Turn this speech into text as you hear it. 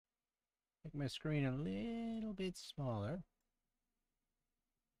Make my screen a little bit smaller.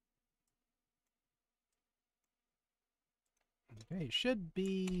 Okay, it should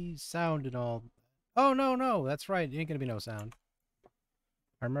be sound and all. Oh, no, no, that's right. It ain't gonna be no sound.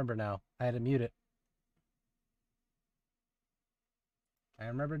 I remember now. I had to mute it. I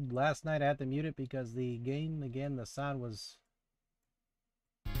remembered last night I had to mute it because the game, again, the sound was...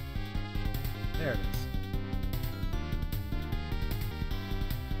 There it is.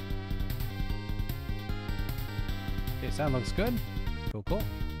 Okay, sound looks good. Cool, cool.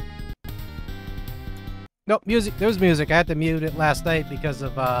 Nope, music. There's music. I had to mute it last night because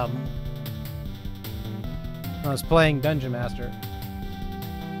of, I was playing Dungeon Master.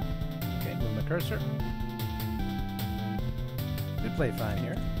 Okay, move my cursor. Should play fine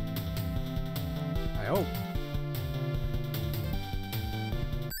here. I hope.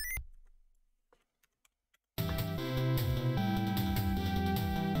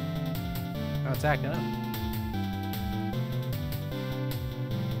 Now it's acting up.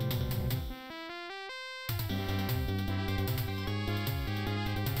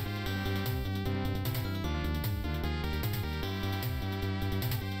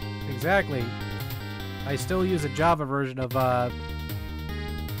 Exactly. I still use a Java version of, I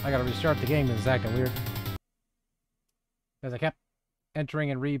gotta restart the game in a second. Weird. Because I kept entering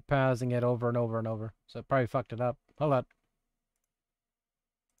and repausing it over and over and over. So it probably fucked it up. Hold on.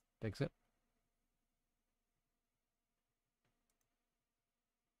 Fix it.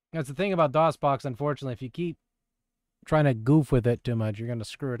 That's the thing about DOSBox, unfortunately. If you keep trying to goof with it too much, you're gonna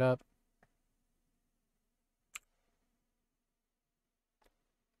screw it up.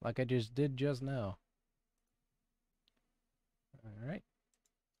 Like I just did just now. Alright.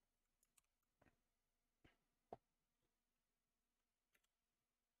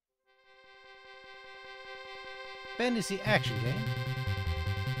 Fantasy action game.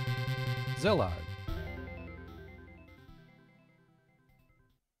 Zeliard.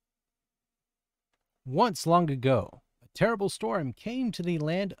 Once long ago, a terrible storm came to the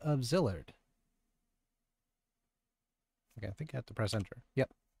land of Zeliard. Okay, I think I have to press enter. Yep.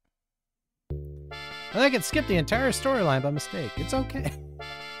 I think I skipped the entire storyline by mistake. It's okay.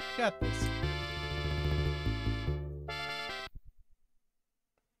 Got this.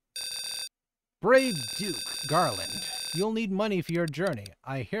 Brave Duke Garland, you'll need money for your journey.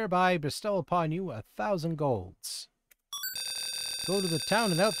 I hereby bestow upon you 1,000 golds. Go to the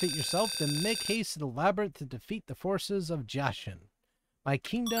town and outfit yourself, then make haste to the labyrinth to defeat the forces of Jashin. My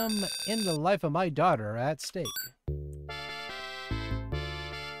kingdom and the life of my daughter are at stake.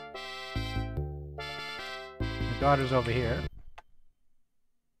 My daughter's over here.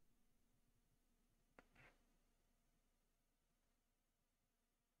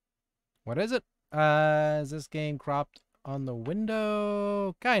 What is it? Is this game cropped on the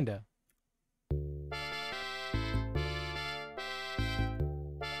window? Kinda.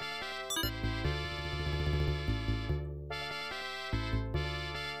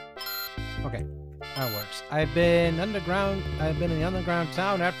 Okay, that works. I've been in the underground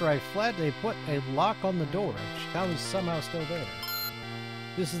town after I fled. They put a lock on the door. She was somehow still there.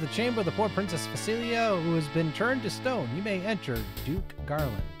 This is the chamber of the poor Princess Facilia, who has been turned to stone. You may enter, Duke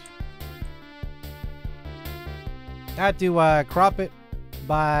Garland. I had to crop it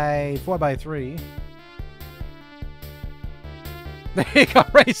by 4:3. There you go.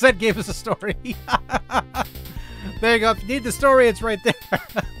 Ray said gave us a story. There you go. If you need the story, it's right there.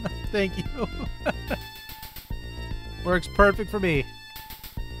 Thank you. Works perfect for me.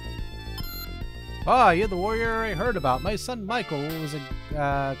 Ah, you're the warrior I heard about. My son Michael was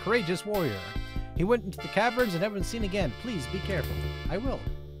a courageous warrior. He went into the caverns and never been seen again. Please be careful. I will.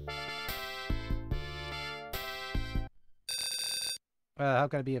 How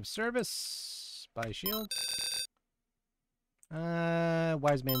can I be of service? Buy shield.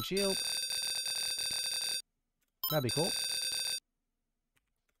 Wise man shield. That'd be cool.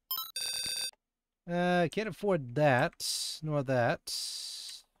 Can't afford that, nor that.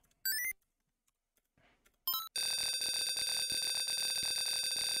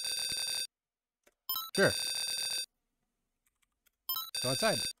 Sure. Go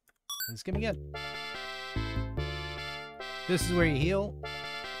outside. Let's get again. This is where you heal.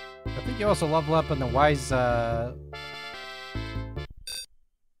 I think you also level up in the wise, Oh!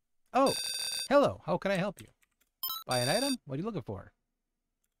 Hello! How can I help you? Buy an item? What are you looking for?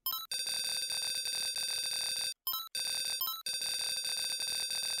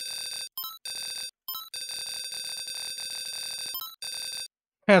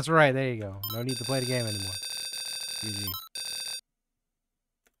 That's right, there you go. No need to play the game anymore. GG.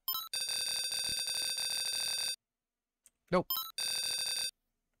 Nope.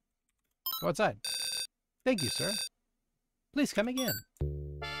 Go outside. Thank you, sir. Please come again.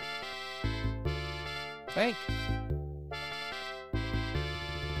 Thank.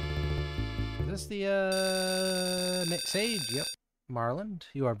 Is this the, Sage? Yep. Marland,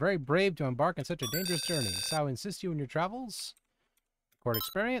 you are very brave to embark on such a dangerous journey. So I insist you in your travels. Record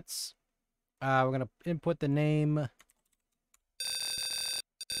experience. We're going to input the name.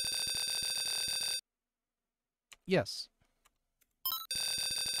 Yes.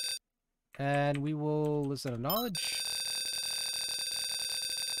 And we will listen to knowledge.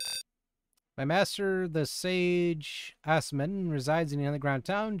 My master, the sage Asman, resides in the underground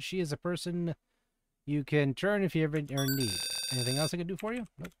town. She is a person you can turn if you ever are in need. Anything else I can do for you?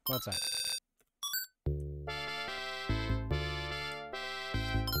 Nope. Go outside.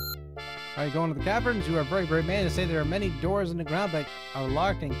 Are you going to the caverns? You are a very brave man to say there are many doors in the ground that are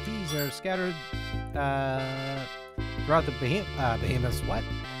locked and keys are scattered throughout the behemoths. What?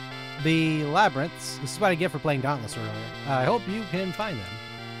 The labyrinths. This is what I get for playing Dauntless earlier. I hope you can find them.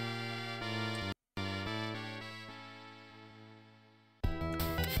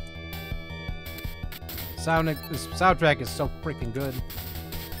 This soundtrack is so freaking good.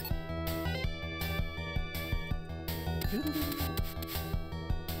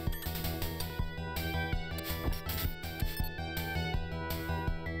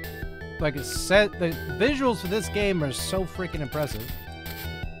 Like it said, the visuals for this game are so freaking impressive.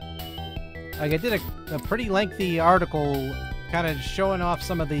 Like I did a pretty lengthy article kind of showing off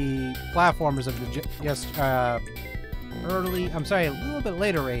some of the platformers of the early, I'm sorry, a little bit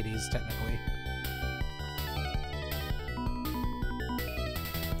later 80s technically.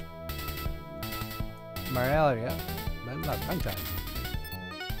 Reality, yeah. Not tongue time.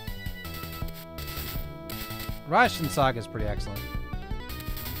 Russian Saga is pretty excellent.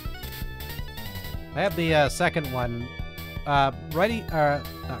 I have the second one. Not ready.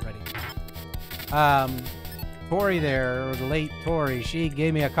 Tori there, or the late Tori, she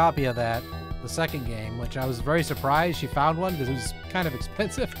gave me a copy of that, the second game, which I was very surprised she found one because it was kind of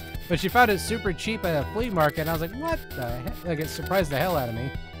expensive. But she found it super cheap at a flea market, and I was like, what the heck? Like, it surprised the hell out of me.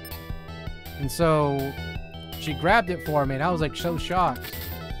 And so she grabbed it for me, and I was like so shocked.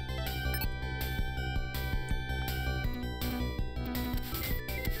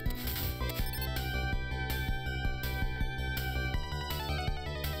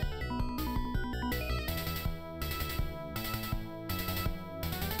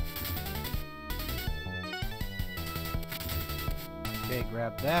 Okay,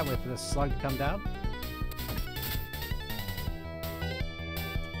 grab that. Wait for this slug to come down.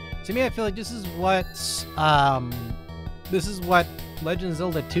 To me, I feel like this is what Legend of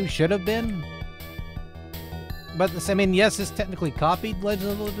Zelda 2 should have been. But I mean, yes, this technically copied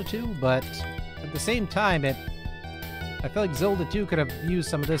Legend of Zelda 2, but at the same time, I feel like Zelda 2 could have used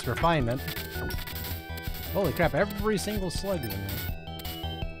some of this refinement. Holy crap! Every single slug is in there.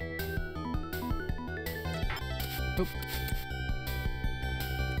 Oop.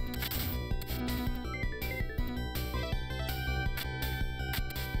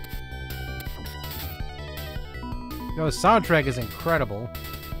 The soundtrack is incredible.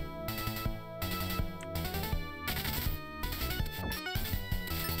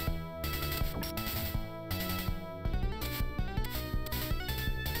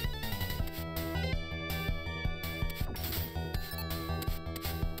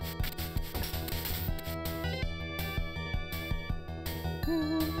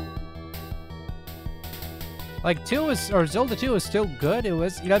 Like Zelda 2 is still good. It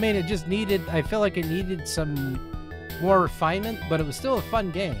was, you know what I mean? It just needed, I feel like it needed some more refinement, but it was still a fun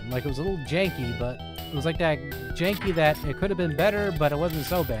game. Like, it was a little janky, but it was like that janky that it could have been better, but it wasn't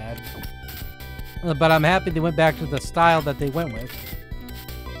so bad. But I'm happy they went back to the style that they went with.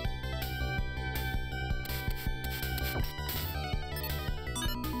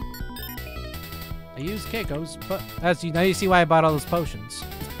 I used Keiko's, but now you see why I bought all those potions.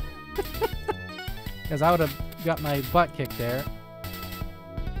 Because I would have got my butt kicked there.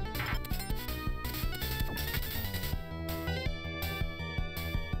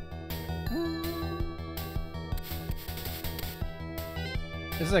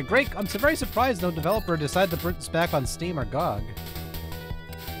 This is a great... I'm very surprised no developer decided to put this back on Steam or GOG.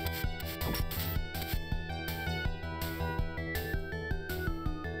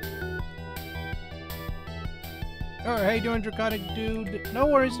 Oh, how you doing, Draconic Dude? No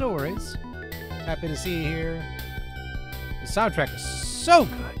worries, no worries. Happy to see you here. The soundtrack is so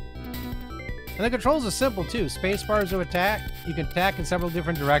good. And the controls are simple, too. Spacebar to attack. You can attack in several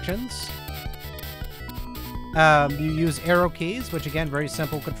different directions. You use arrow keys, which again, very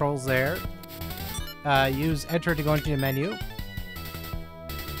simple controls there. Use enter to go into the menu.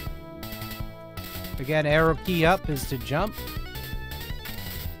 Again, arrow key up is to jump.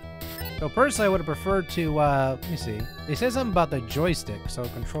 So personally, I would have preferred to, let me see. They said something about the joystick, so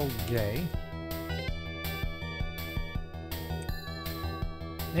Control J.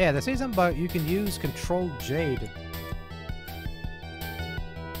 Yeah, they say something about you can use Control J to...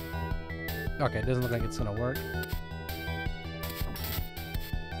 Okay, it doesn't look like it's gonna work.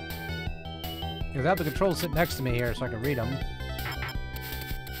 Because I have the controls sit next to me here so I can read them.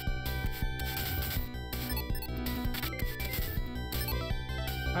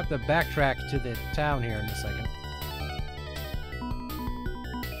 I have to backtrack to the town here in a second.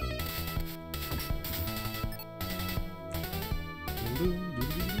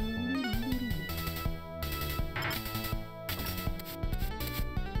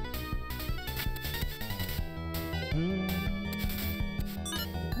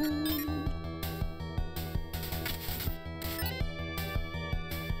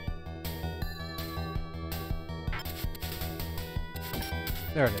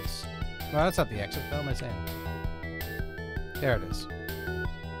 There it is. Well, that's not the exit. What am I saying? There it is.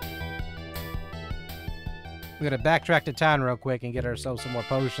 We gotta backtrack to town real quick and get ourselves some more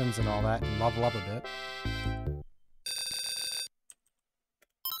potions and all that and level up a bit.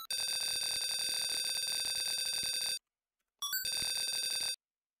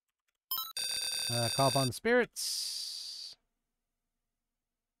 Call upon the spirits.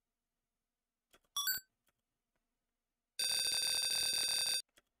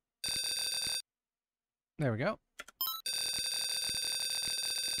 There we go.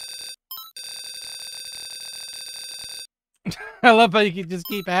 I love how you can just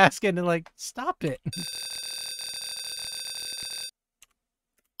keep asking and like, stop it.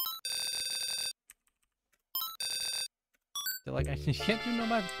 They're like, I can't do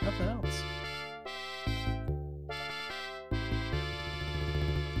nothing else.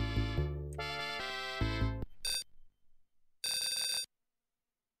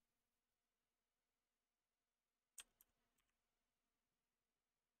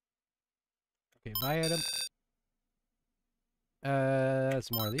 Okay, buy item.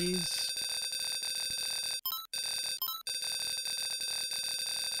 Some more of these.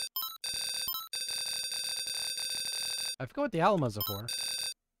 I forgot what the Alamos are for.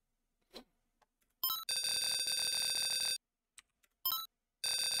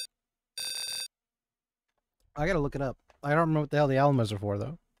 I gotta look it up. I don't remember what the hell the Alamos are for,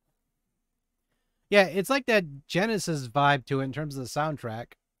 though. Yeah, it's like that Genesis vibe to it in terms of the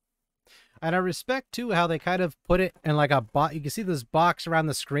soundtrack. And I respect, too, how they kind of put it in like a box. You can see this box around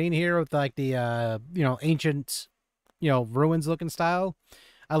the screen here with like the, ancient, ruins-looking style.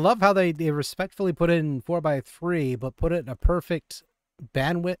 I love how they respectfully put it in 4:3, but put it in a perfect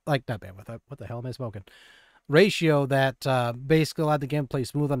bandwidth, like, not bandwidth, what the hell am I smoking? Ratio that basically allowed the game to play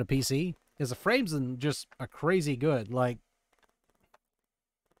smooth on the PC. Because the frames are just a crazy good. Like,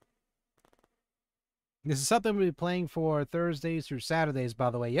 this is something we'll be playing for Thursdays through Saturdays, by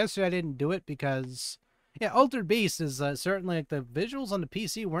the way. Yesterday I didn't do it because, yeah, Altered Beast is certainly, like, the visuals on the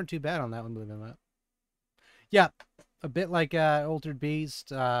PC weren't too bad on that one, believe it or not. Yeah, a bit like Altered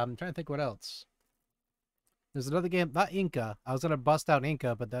Beast. I'm trying to think what else. There's another game, not Inca. I was going to bust out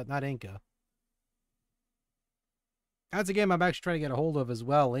Inca, but not Inca. That's a game I'm actually trying to get a hold of as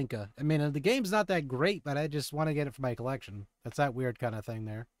well, Inca. I mean, the game's not that great, but I just want to get it for my collection. That's that weird kind of thing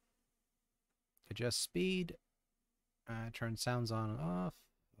there. Adjust speed. Turn sounds on and off.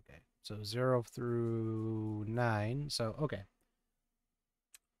 Okay, so 0 through 9. So, okay.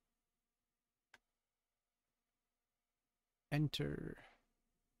 Enter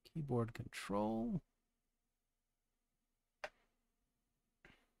keyboard control.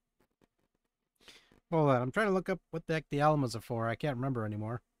 Hold on, I'm trying to look up what the heck the Alamos are for. I can't remember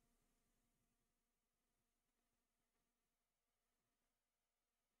anymore.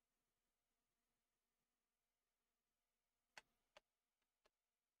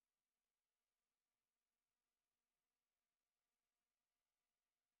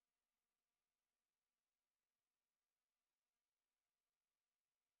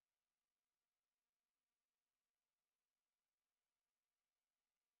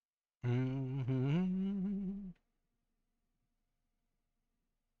 Mm-hmm.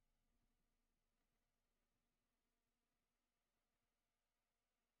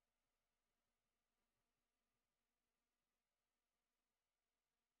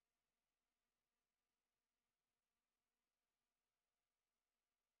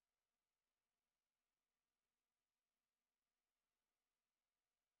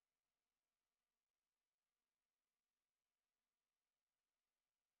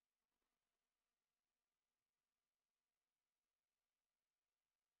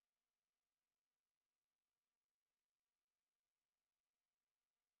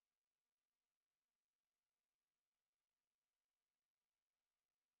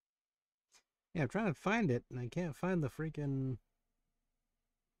 Yeah, I'm trying to find it, and I can't find the freaking...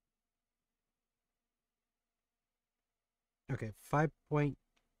 Okay, 5.1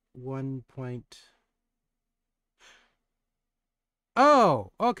 point...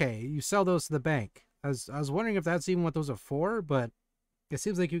 Oh, okay. You sell those to the bank. I was wondering if that's even what those are for, but it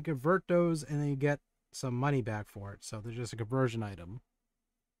seems like you convert those and then you get some money back for it. So they're just a conversion item.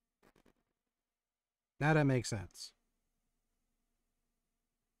 Now that makes sense.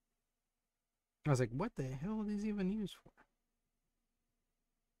 I was like, what the hell are these even used for?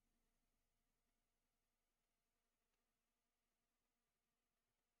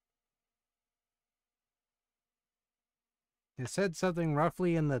 It said something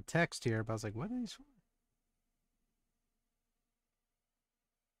roughly in the text here, but I was like, what are these for?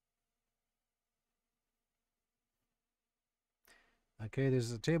 Okay,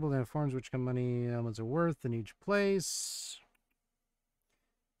 there's a table that informs which money elements are worth in each place.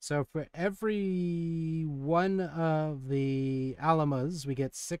 So for every one of the Alamas, we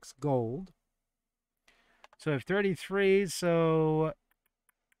get 6 gold. So if 33, so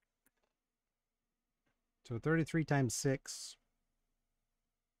 33 times 6.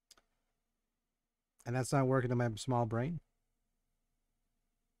 And that's not working in my small brain.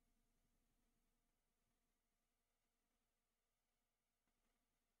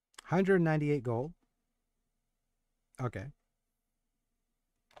 $198 gold. Okay.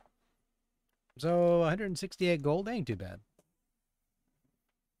 So 168 gold ain't too bad.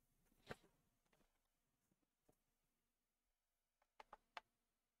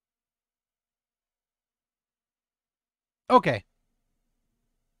 Okay.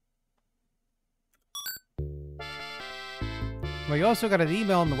 Well, you also got an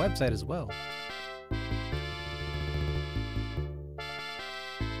email on the website as well.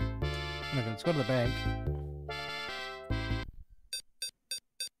 Okay, let's go to the bank.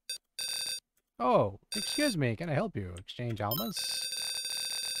 Oh, excuse me. Can I help you? Exchange almas.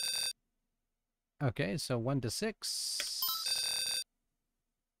 Okay, so 1 to 6.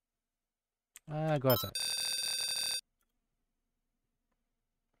 Go outside.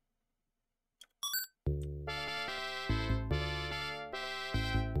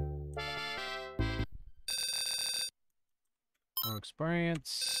 More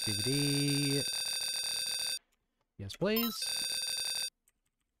experience. DVD. Yes, please.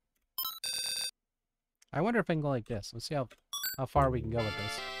 I wonder if I can go like this. Let's see how far we can go with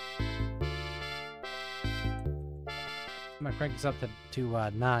this. I'm gonna crank this up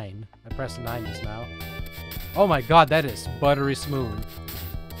to 9. I pressed 9 just now. Oh my god, that is buttery smooth.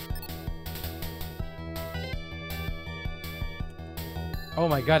 Oh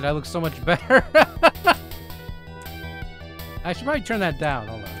my god, that looks so much better. I should probably turn that down.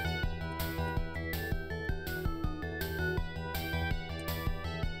 Hold on.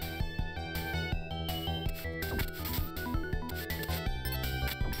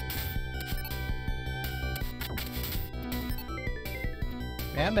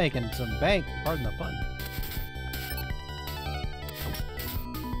 Man, I'm making some bank, pardon the pun.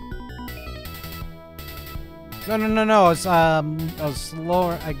 No. I was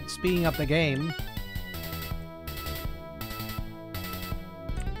slower, speeding up the game.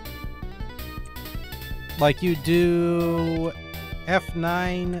 Like you do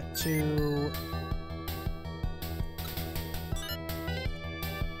F9 to...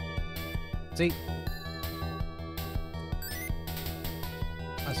 See?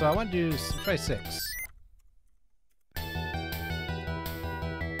 So I want to try 6.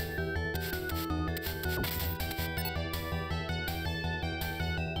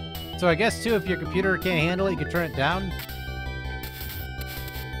 So I guess too, if your computer can't handle it, you can turn it down.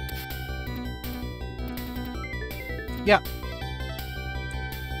 Yeah.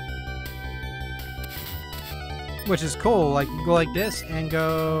 Which is cool. Like you go like this and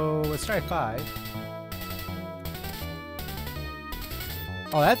go. Let's try 5.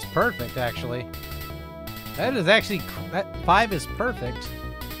 Oh, that's perfect, actually. That is actually... That 5 is perfect.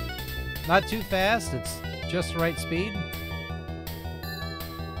 Not too fast. It's just the right speed.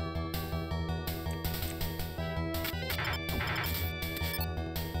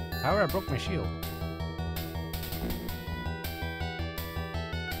 However, I broke my shield.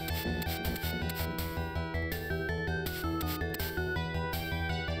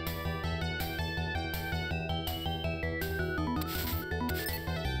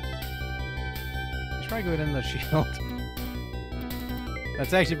 Try going in the shield.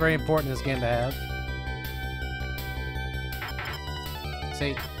 That's actually very important in this game to have.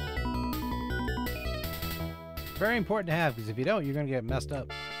 See? Very important to have, because if you don't, you're going to get messed up.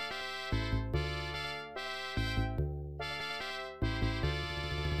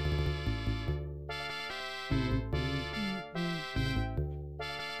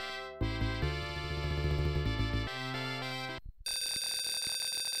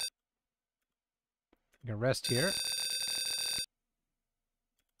 can rest here.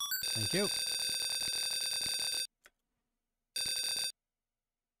 Thank you.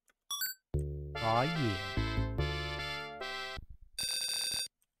 Aw, yeah.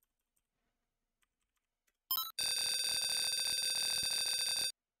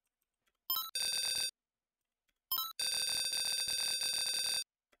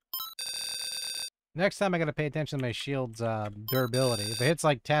 Next time I gotta pay attention to my shield's durability. If it hits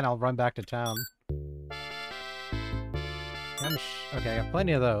like 10, I'll run back to town. Okay, I got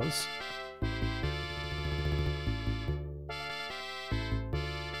plenty of those.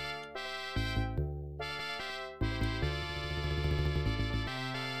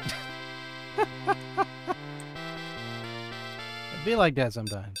 It'd be like that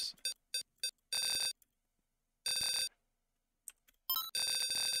sometimes.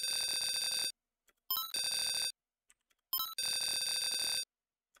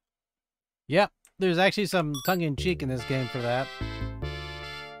 Yep, there's actually some tongue-in-cheek in this game for that.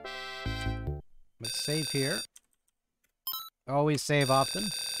 Let's save here. Always save often.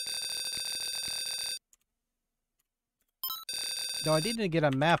 Though I need to get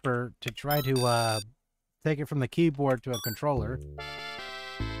a mapper to try to take it from the keyboard to a controller.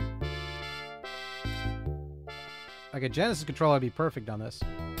 Like a Genesis controller would be perfect on this.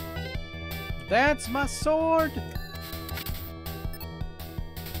 That's my sword!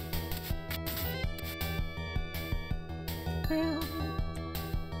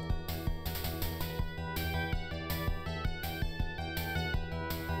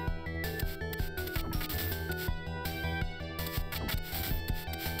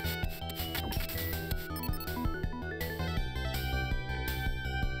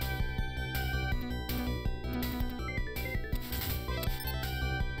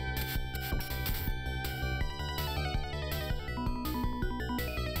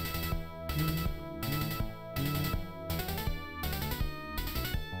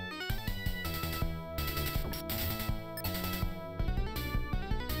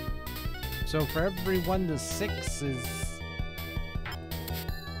 So for every 1 to 6 is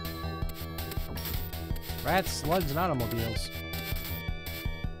rats, slugs, and automobiles.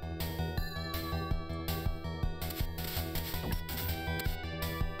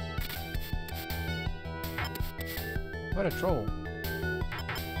 What a troll.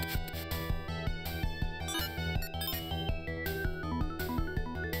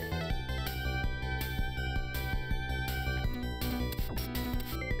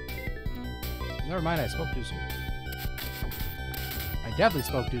 Never mind, I spoke too soon. I definitely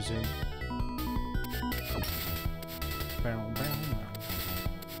spoke too soon.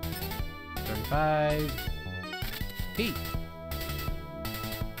 35. Pete.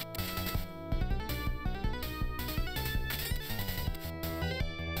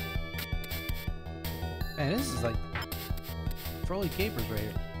 Man, this is like trolley capers right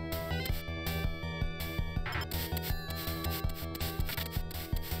here.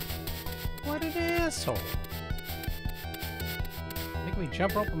 What an asshole. Make me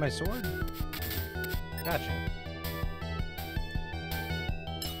jump rope with my sword? Gotcha.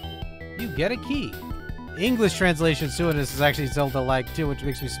 You get a key. English translation to this is actually Zelda-like too, which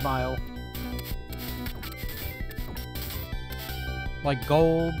makes me smile. Like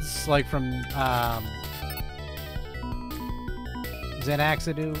golds, like from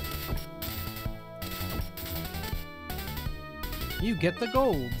Xanaxadu. You get the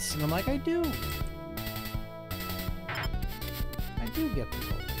golds. And I'm like, I do. I do get the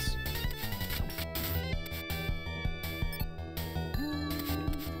golds.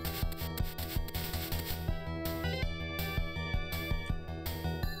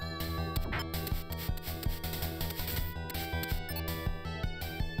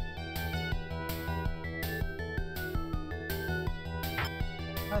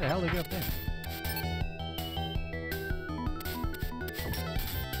 How the hell did I get up there?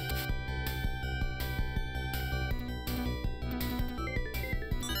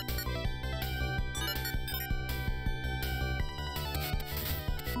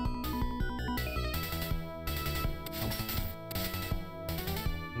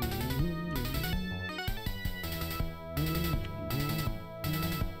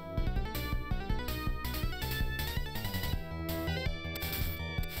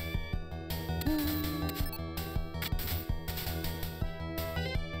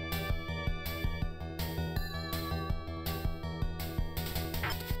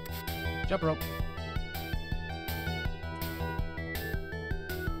 Jump rope.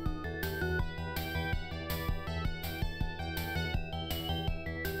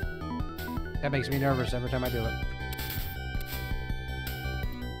 That makes me nervous every time I do it.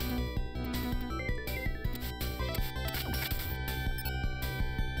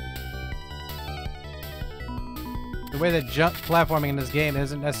 way that jump platforming in this game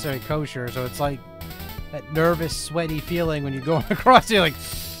isn't necessarily kosher, so it's like that nervous, sweaty feeling when you go across. You're like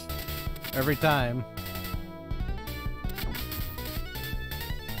every time.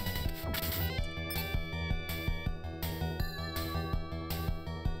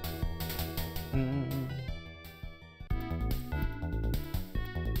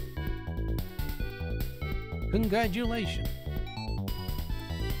 Congratulations.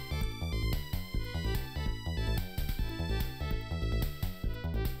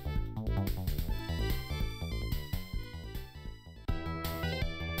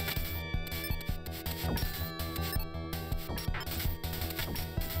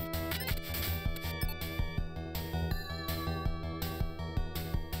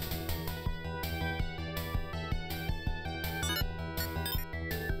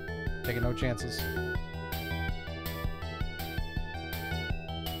 Taking no chances.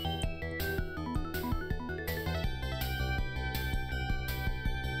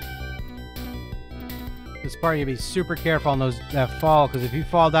 This part you be super careful on that fall, because if you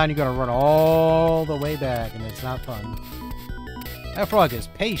fall down, you're gonna run all the way back, and it's not fun. That frog is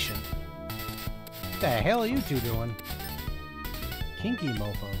patient. What the hell are you two doing? Kinky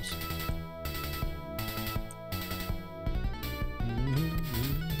mofos.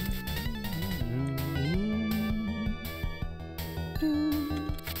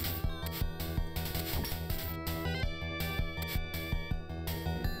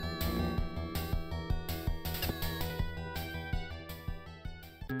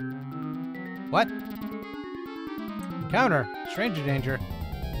 What? Encounter. Stranger danger.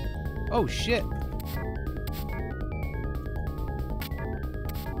 Oh, shit.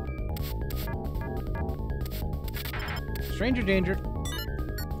 Stranger danger.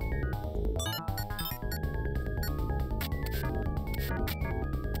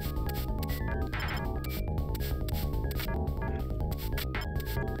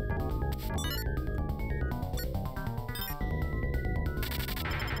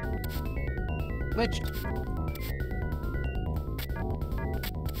 Glitched.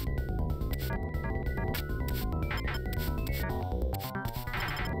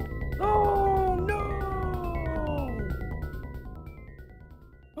 Oh no!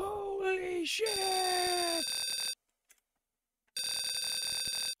 Holy shit!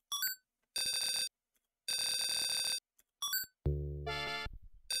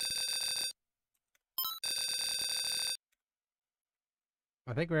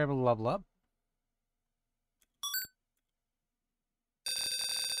 I think we're able to level up.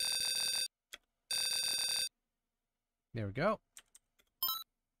 There we go.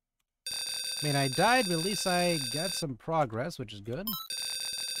 I mean, I died, but at least I got some progress, which is good.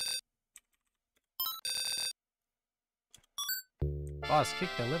 Boss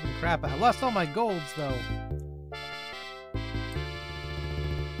kicked the living crap out. I lost all my golds, though.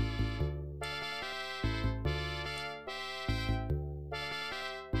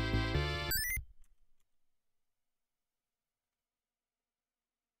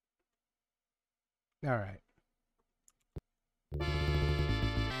 All right.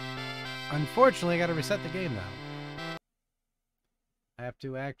 Unfortunately, I gotta reset the game now. I have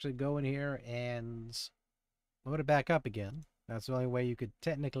to actually go in here and load it back up again. That's the only way you could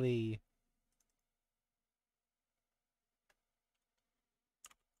technically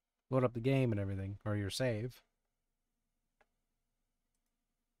load up the game and everything, or your save.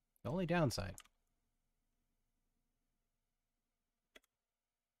 The only downside.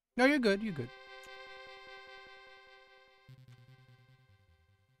 No, you're good, you're good.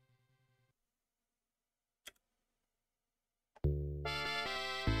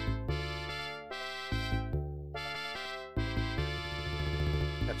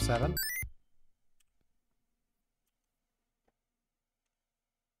 F7.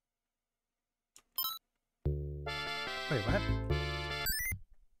 Wait, what?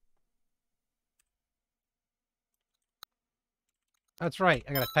 That's right,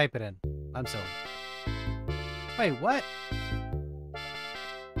 I gotta type it in. I'm silly. Wait, what?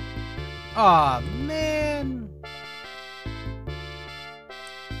 Aw, man!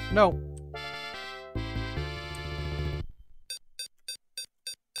 No.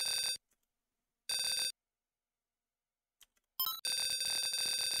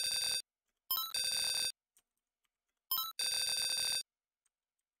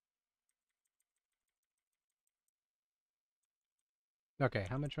 Okay,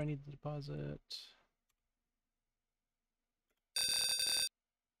 how much do I need to deposit?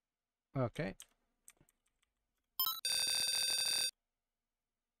 Okay.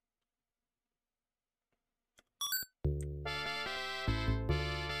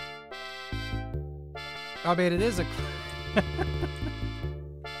 I mean, it is a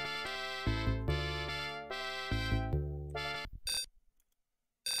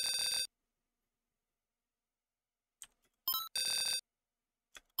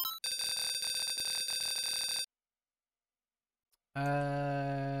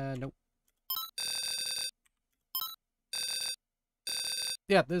Nope.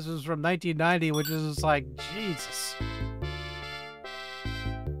 Yeah, this is from 1990, which is just like, Jesus.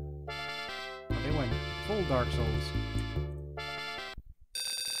 Oh, they went full Dark Souls.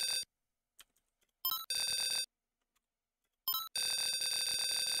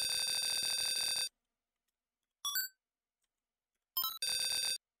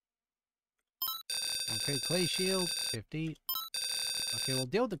 Okay, clay shield, 50. Okay, we'll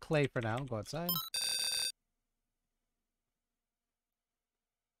deal with the clay for now. Go outside.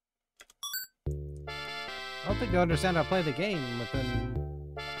 I don't think they'll understand how to play the game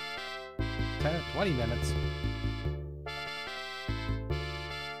within 10 or 20 minutes.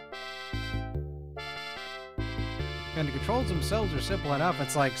 And the controls themselves are simple enough.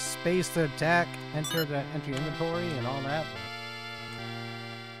 It's like space to attack, enter to enter inventory, and all that.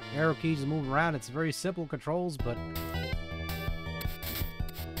 Arrow keys to move around. It's very simple controls, but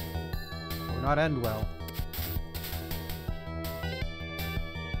will not end well.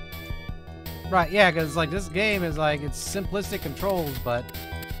 Right, yeah, because like this game is like, it's simplistic controls, but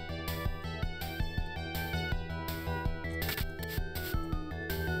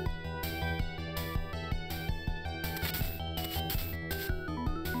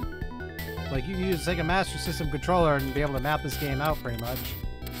like you can use like a Master System controller and be able to map this game out pretty much.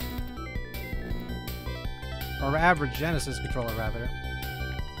 Or average Genesis controller, rather.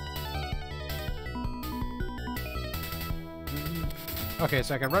 Okay,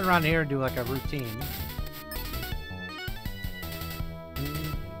 so I can run around here and do like a routine.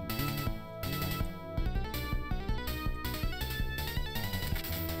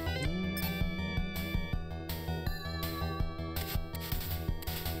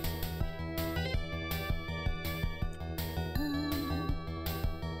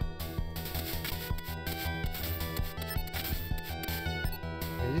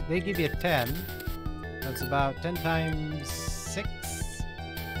 They give you a 10. That's about 10 times 6.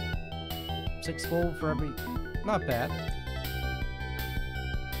 6 gold for every... Not bad.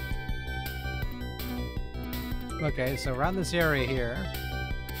 Okay, so around this area here,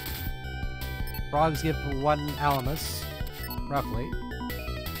 frogs give 1 Alamus, roughly.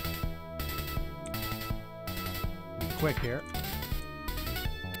 Be quick here.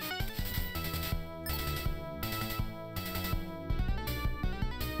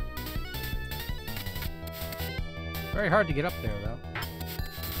 Very hard to get up there, though.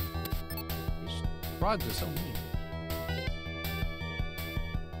 These frogs are so mean.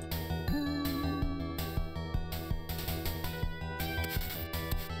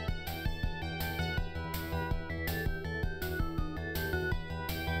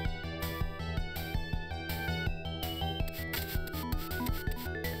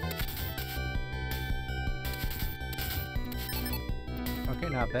 Okay,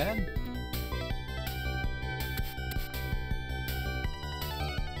 not bad.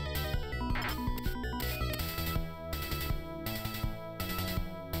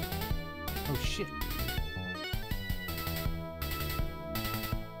 Oh shit.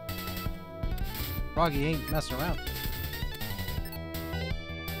 Froggy ain't messing around.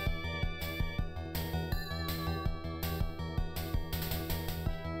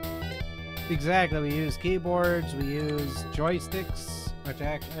 Exactly, we use keyboards, we use joysticks, which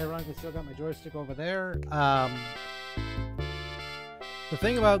actually, ironically, still got my joystick over there. The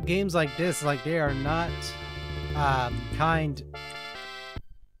thing about games like this, like, they are not kind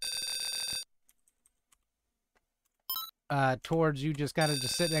towards you just kind of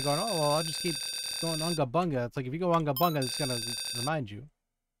just sitting there going, oh, well, I'll just keep going unga bunga. It's like, if you go unga bunga, it's gonna remind you.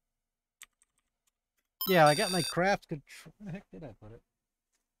 Yeah, I got my craft control. Where the heck did I put it?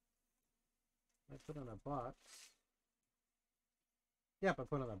 I put it on a box. Yep, I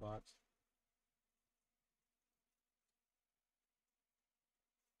put it on a box.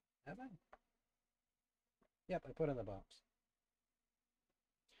 Have I? Yep, I put it in the box.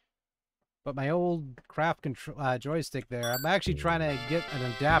 But my old craft control joystick there, I'm actually trying to get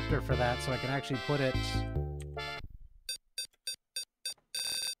an adapter for that so I can actually put it...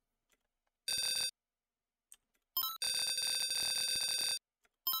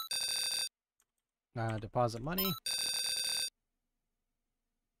 deposit money.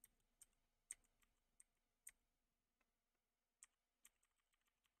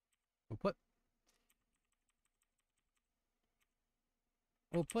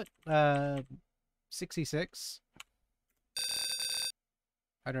 We'll put 66.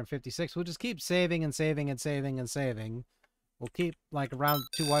 156. We'll just keep saving and saving and saving and saving. We'll keep like around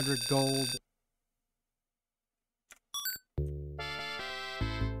 200 gold. I'm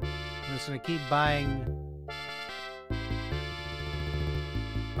just gonna keep buying.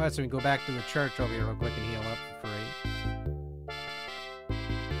 Alright, so we can go back to the church over here real quick and heal up for free.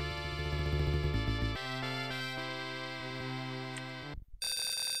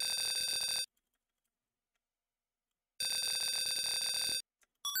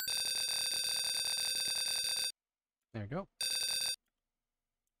 There we go.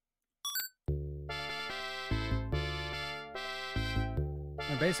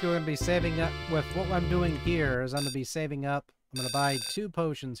 And basically we're going to be saving up with what I'm doing here is I'm going to be saving up. I'm going to buy 2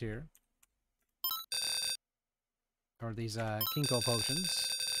 potions here. Or these Kinko potions.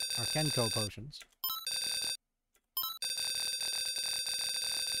 Or Kenko potions.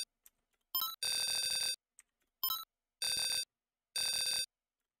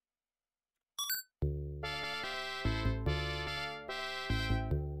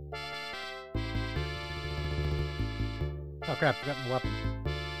 Oh crap, I got my weapon.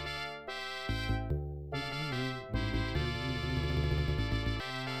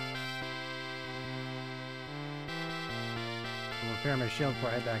 I'll repair my shield before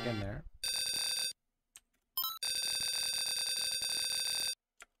I head back in there.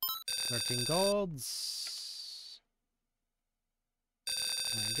 $13 golds.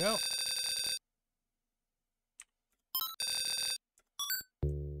 There you go.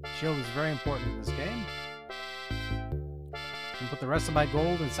 Shield is very important in this game. And put the rest of my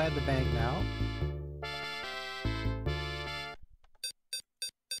gold inside the bank now.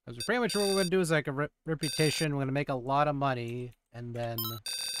 Because pretty much what we're going to do is like a reputation. We're going to make a lot of money. And then...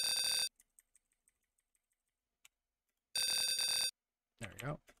 there we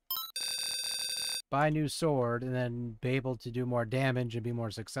go. Buy a new sword. And then be able to do more damage and be more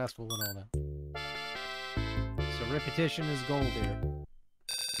successful and all that. So reputation is gold here.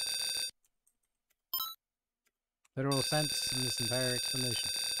 Literal sense in this entire explanation.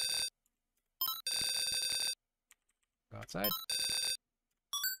 Go outside.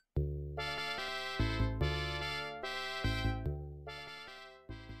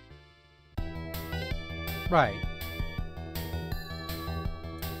 Right.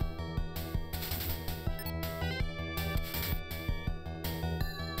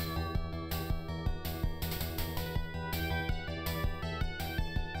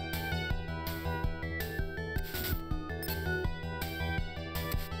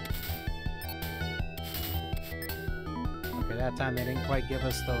 That time they didn't quite give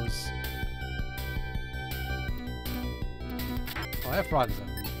us those. Oh, that frog is up.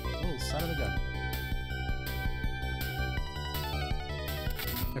 Oh, son of a gun.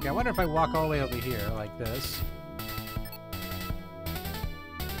 Okay, I wonder if I walk all the way over here like this.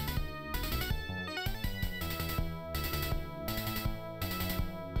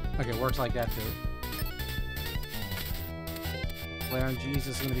 Okay, it works like that too. Blair and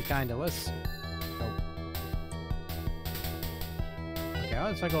Jesus is gonna be kind to us.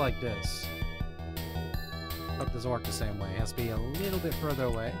 If I go like this, hope doesn't work the same way. It has to be a little bit further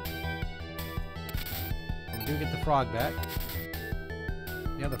away. And we do get the frog back.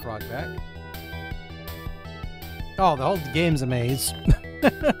 The other frog back. Oh, the whole game's a maze.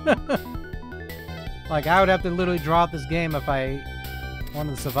 Like, I would have to literally draw out this game if I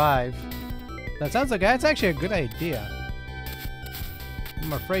wanted to survive. That sounds like that's actually a good idea.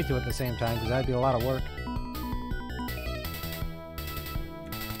 I'm afraid to at the same time, because that'd be a lot of work.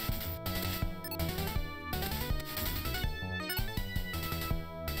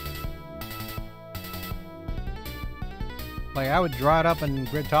 Like, I would draw it up in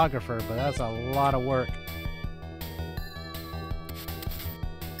Gridtographer, but that's a lot of work.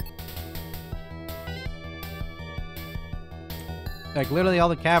 Like, literally all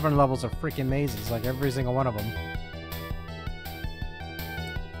the cavern levels are freaking mazes, like every single one of them.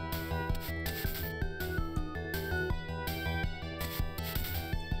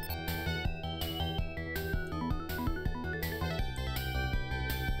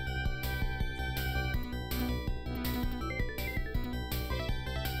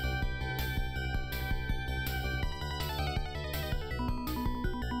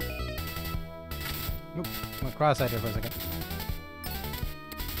 Nope, I'm gonna cross-eyed here for a second.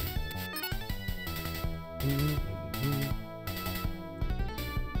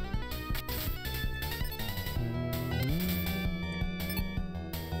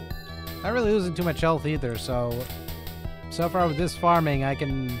 Not really losing too much health either, so far with this farming I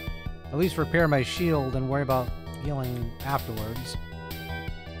can at least repair my shield and worry about healing afterwards.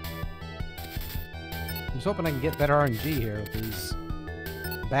 I'm just hoping I can get better RNG here with these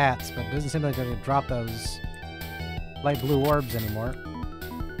bats, but it doesn't seem like they're gonna drop those light blue orbs anymore.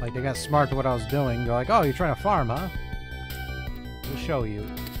 Like, they got smart to what I was doing. They're like, oh, you're trying to farm, huh? We'll show you.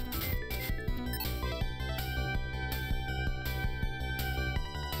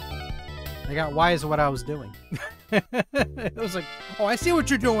 They got wise to what I was doing. It was like, oh, I see what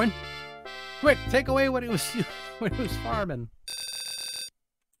you're doing. Quick, take away what he was what he was farming.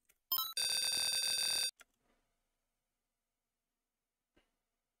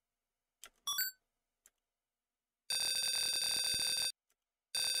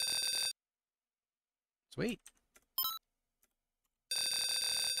 Sweet.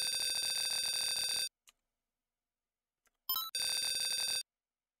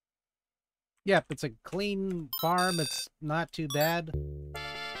 Yep, it's a clean farm. It's not too bad.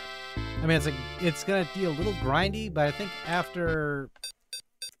 I mean, it's gonna be a little grindy, but I think after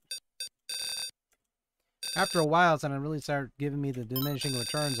a while, it's gonna really start giving me the diminishing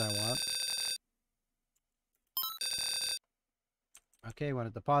returns I want. Okay, I want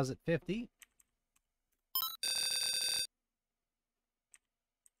to deposit 50.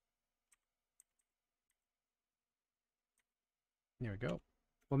 There we go.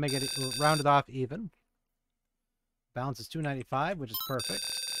 We'll make it, we'll round it off even. Balance is 295, which is perfect.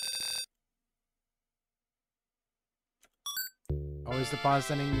 Always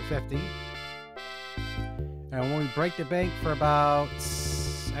depositing the 50. And when we break the bank for about...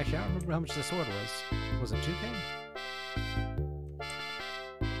 Actually, I don't remember how much the sword was. Was it 2K?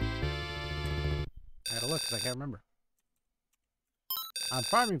 I gotta look, because I can't remember. I'm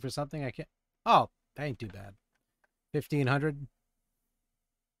farming for something I can't... Oh, that ain't too bad. 1,500.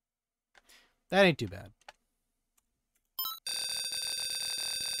 That ain't too bad.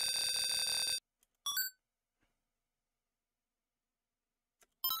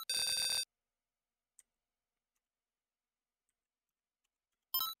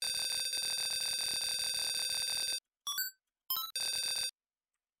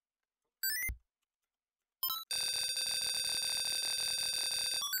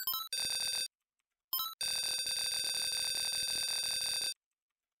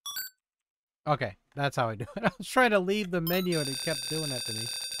 Okay, that's how I do it. I was trying to leave the menu and it kept doing that to me.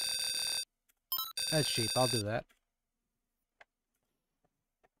 That's cheap. I'll do that.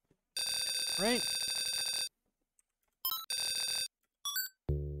 Right?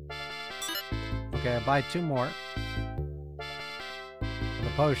 Okay, I buy 2 more. For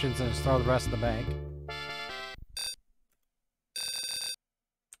the potions and just throw the rest of the bank.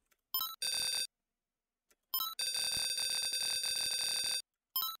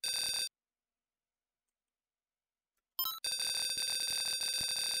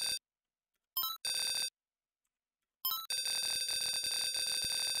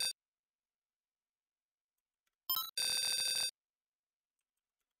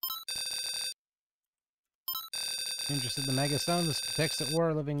 Interested in the Mega Stone. This protects the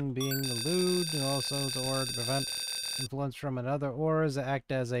ore living being elude, and also the ore to prevent influence from another ores that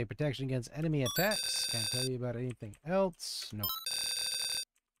act as a protection against enemy attacks. Can't tell you about anything else. Nope.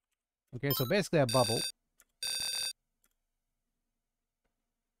 Okay, so basically a bubble.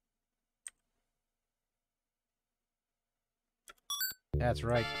 That's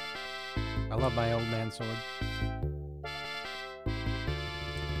right. I love my old man sword.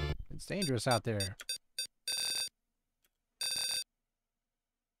 It's dangerous out there.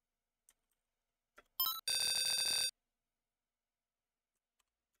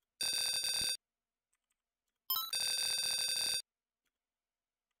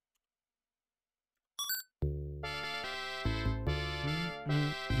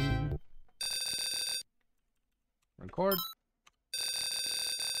 Record.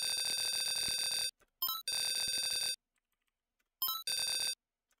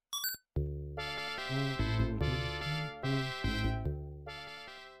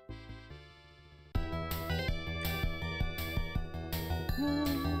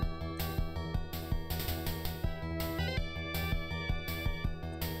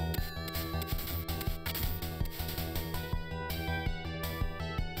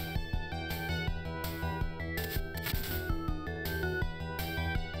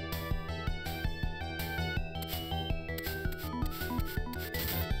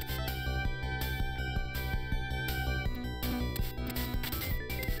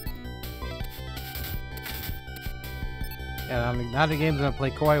 Yeah, I mean, now the game's gonna play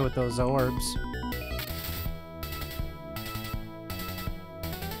coy with those orbs.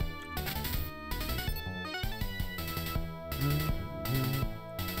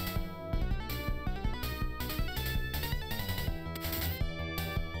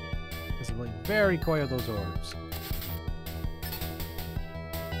 It's really very coy with those orbs.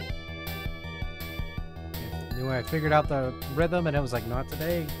 Anyway, I figured out the rhythm and it was like, not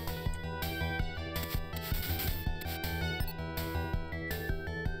today.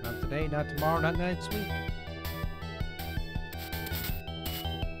 Not today, not tomorrow, not next week.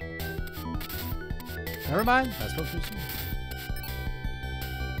 Never mind, I spoke too soon.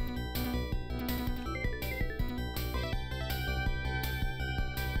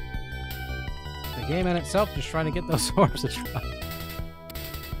 The game in itself just trying to get those orbs to try.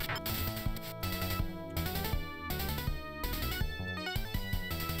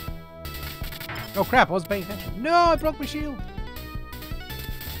 Oh crap, I wasn't paying attention. No, I broke my shield.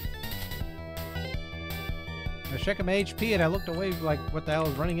 I was checking my HP and I looked away like what the hell I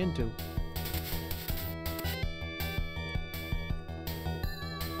was running into.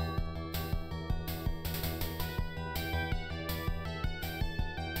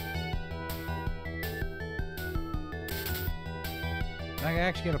 I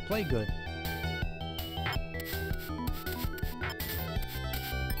actually gotta play good.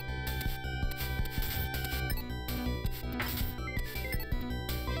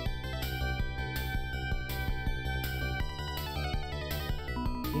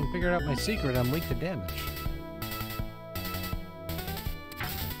 You figured out my secret, I'm weak to damage.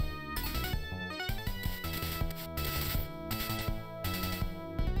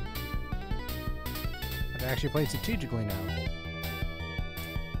 I've actually played strategically now.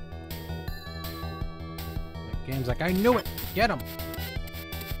 The game's like, I knew it! Get him!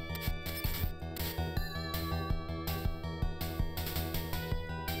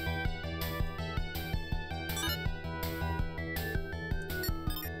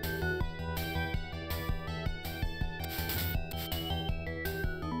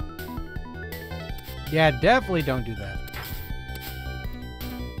 Yeah, definitely don't do that.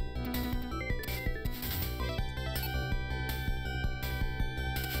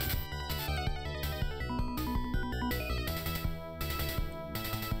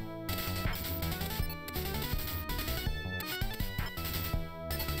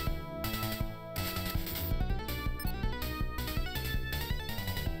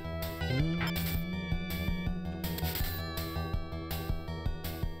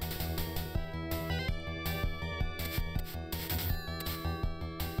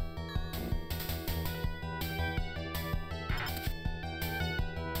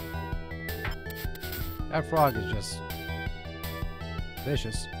 That frog is just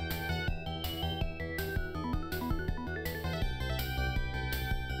vicious.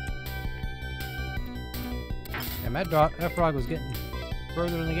 And that frog was getting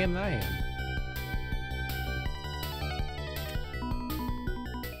further in the game than I am.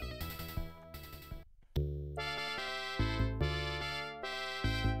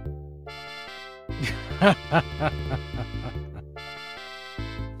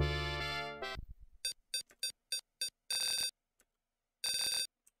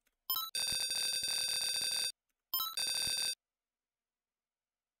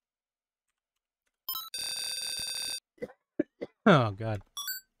 Oh, God.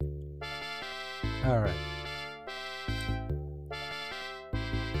 All right.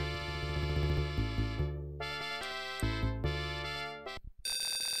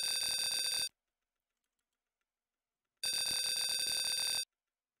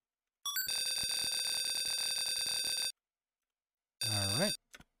 All right.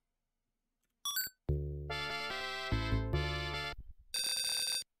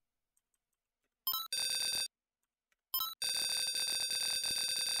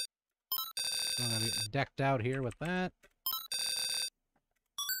 I'm gonna get decked out here with that.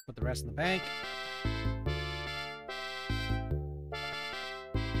 Put the rest in the bank.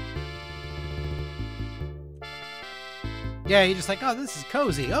 Yeah, you're just like, oh, this is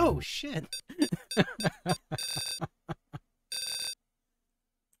cozy. Oh, shit.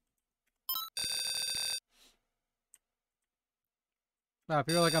 Now, if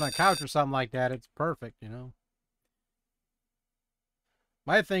you're like on a couch or something like that, it's perfect, you know?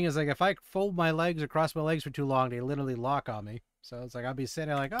 My thing is, like, if I fold my legs or cross my legs for too long, they literally lock on me. So it's like, I'll be sitting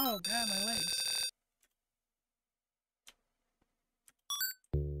there like, oh, God, my legs.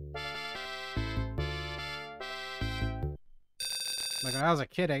 Like, when I was a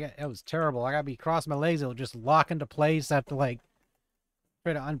kid, it was terrible. I gotta be crossing my legs, it'll just lock into place. I have to, like,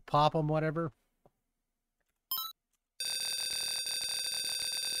 try to unpop them, whatever.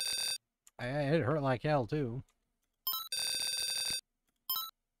 It hurt like hell, too.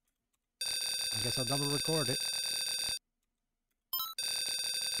 I guess I'll double record it.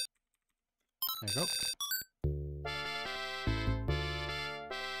 There you go.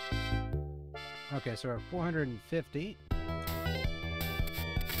 Okay, so we're at 450.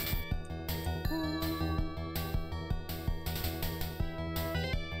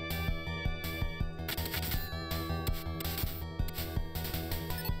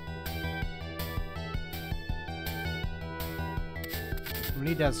 We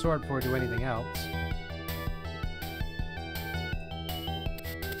need that sword before we do anything else.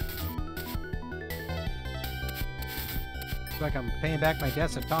 Looks like I'm paying back my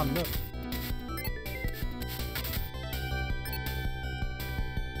debts at Tom Nook.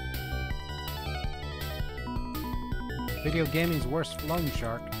 Video gaming's worst loan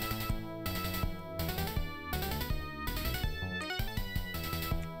shark.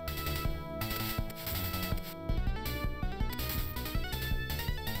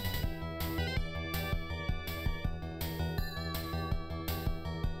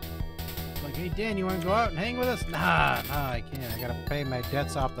 Like, hey Dan, you want to go out and hang with us? Nah, I can't. I gotta pay my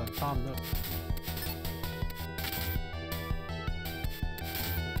debts off to Tom Nook.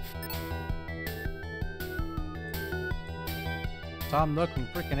 Tom Nook from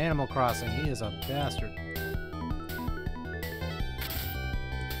frickin' Animal Crossing. He is a bastard.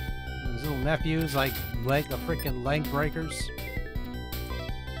 His little nephews like the frickin' leg breakers.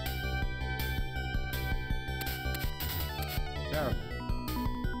 Terrible.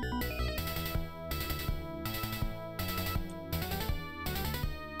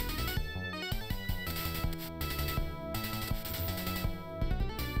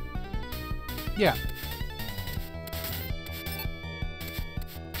 Yeah.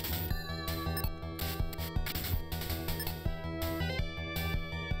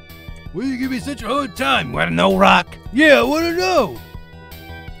 Why you give me such a hard time? Wanna know, Rock? Yeah, I wanna know!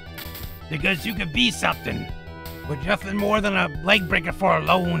 Because you could be something, but nothing more than a leg breaker for a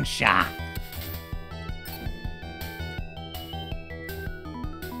loan shark.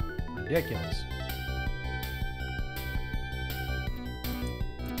 Ridiculous.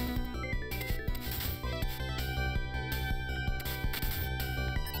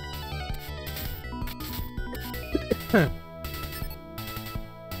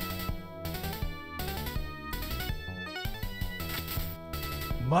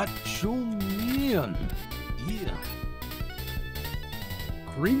 Macho man. Yeah.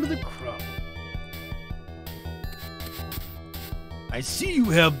 Cream of the crop. I see you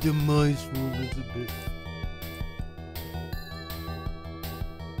have the eyes for Elizabeth.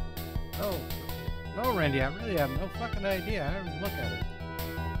 Oh. No, Randy, I really have no fucking idea. I haven't looked at it.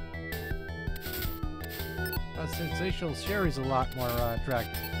 But Sensational Sherry's a lot more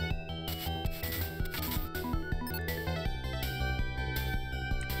attractive.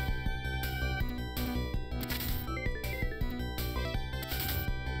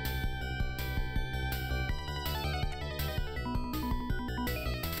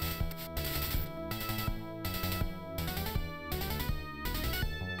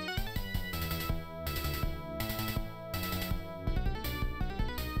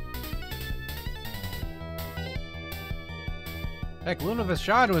 Heck, Luna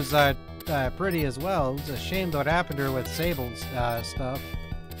Vachon was pretty as well. It was a shame what happened to her with Sable's stuff.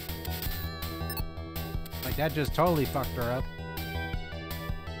 Like, that just totally fucked her up.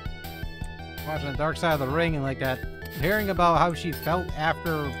 Watching the Dark Side of the Ring and like that, hearing about how she felt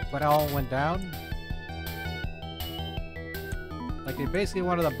after what all went down. Like, they basically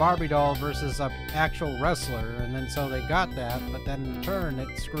wanted a Barbie doll versus an actual wrestler, and then so they got that, but then in turn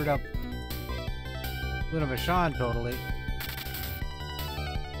it screwed up Luna Vachon totally.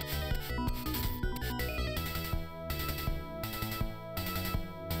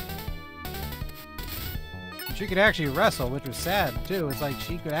 She could actually wrestle, which was sad, too. It's like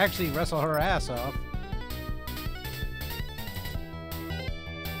she could actually wrestle her ass off.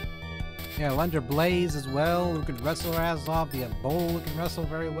 Yeah, Alundra Blaze as well, who could wrestle her ass off. The Bull, who can wrestle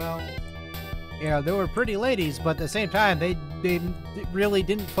very well. Yeah, they were pretty ladies, but at the same time, they really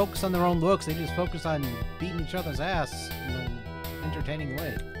didn't focus on their own looks. They just focused on beating each other's ass in an entertaining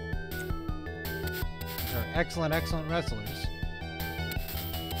way. They're excellent, excellent wrestlers.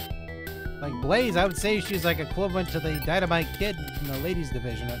 Like Blaze, I would say she's like equivalent to the Dynamite Kid in the ladies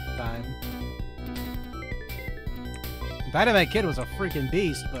division at the time. Dynamite Kid was a freaking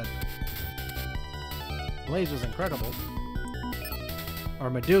beast, but Blaze was incredible.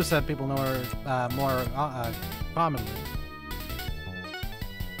 Or Medusa, people know her more commonly.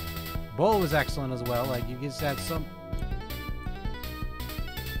 Bull was excellent as well. Like, you just had some...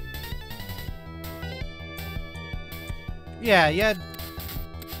 Yeah, you had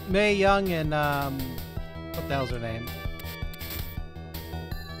Mae Young and, what the hell's her name?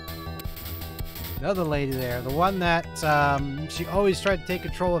 The other lady there. The one that, she always tried to take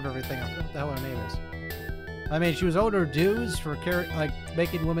control of everything. I forget what the hell her name is. I mean, she was owed her dues for, like,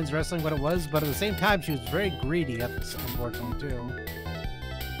 making women's wrestling what it was, but at the same time, she was very greedy, unfortunately, too.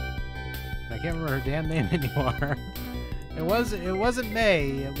 I can't remember her damn name anymore. It wasn't May,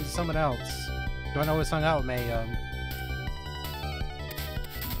 it was someone else. Don't always hung out with Mae Young.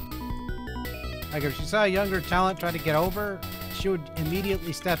 Like, if she saw a younger talent try to get over, she would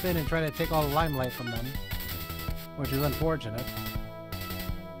immediately step in and try to take all the limelight from them. Which is unfortunate.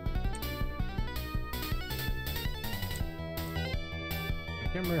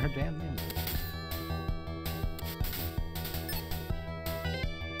 I can't remember her damn name.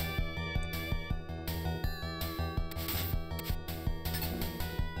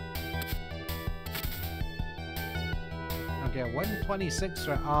 Okay, 126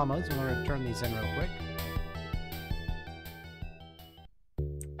 for almas. I'm going to turn these in real quick.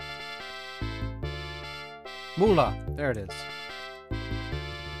 Moolah. There it is.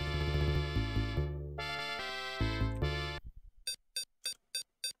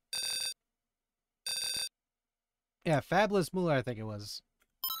 Yeah, Fabulous Moolah, I think it was.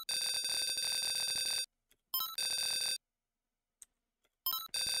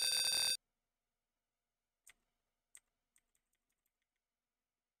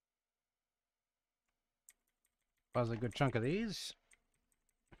 That was a good chunk of these.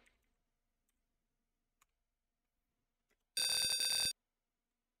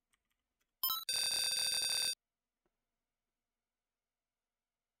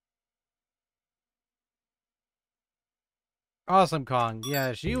 Awesome Kong.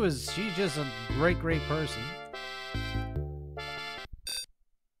 Yeah, she's just a great person.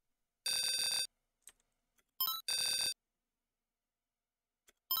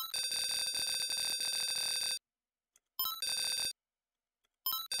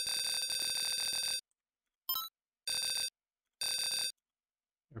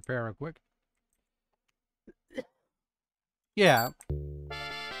 Repair real quick. Yeah.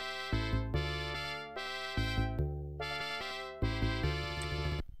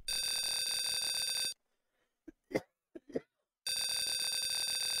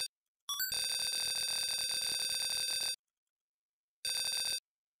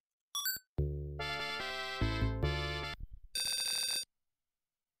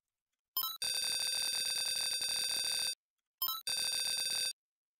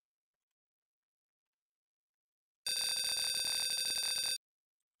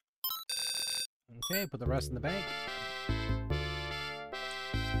 Okay, put the rest in the bank. And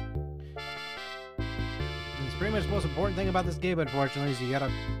it's pretty much the most important thing about this game, unfortunately, is you gotta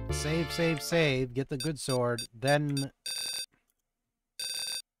save, get the good sword, then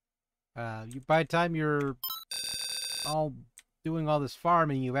by the time you're all doing all this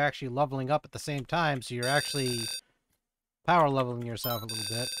farming, you're actually leveling up at the same time, so you're actually power leveling yourself a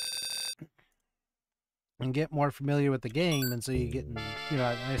little bit. And get more familiar with the game, and so you get, you know,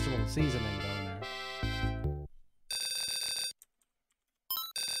 a nice little seasoning going there.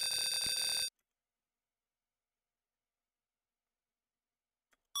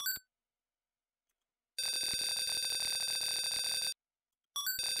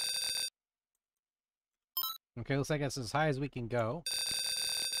 Okay, looks like that's as high as we can go.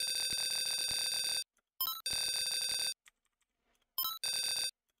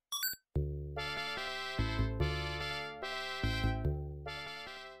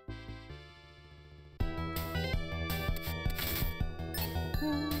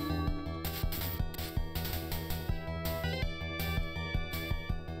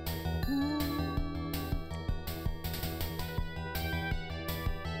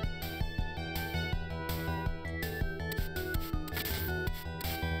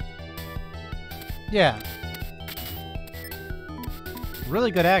 Yeah.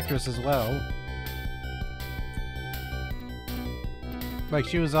 Really good actress as well. Like,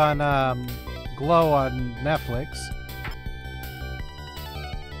 she was on Glow on Netflix.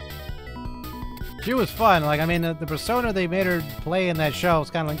 She was fun. Like, I mean, the persona they made her play in that show was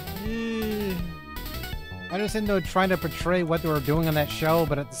kind of like, eh. I just didn't know trying to portray what they were doing on that show,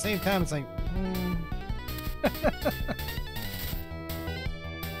 but at the same time, it's like,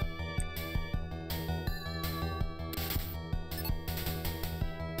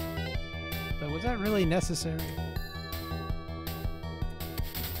 So was that really necessary?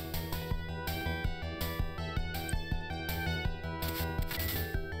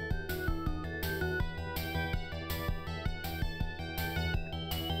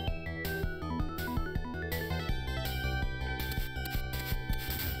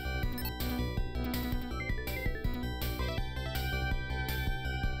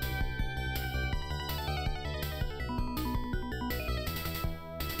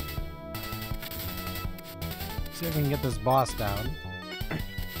 See if we can get this boss down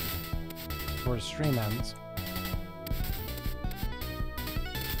before the stream ends.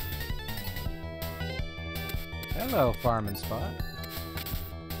 Hello, farming spot.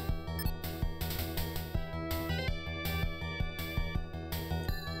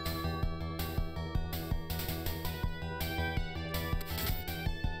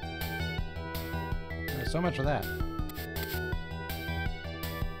 So much for that.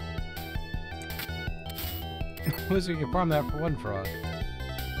 Who's going to farm that for one frog?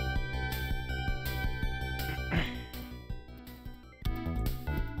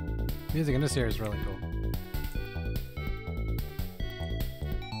 Music in this area is really cool.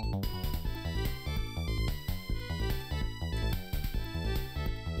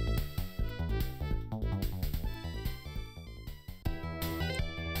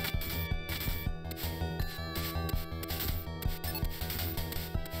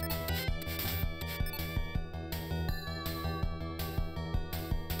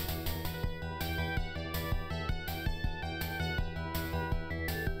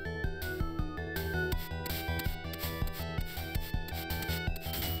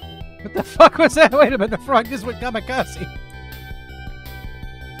 What the fuck was that? Wait a minute, the frog just went kamikaze.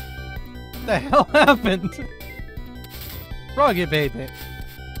 What the hell happened? Froggy baby.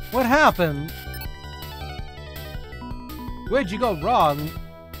 What happened? Where'd you go wrong?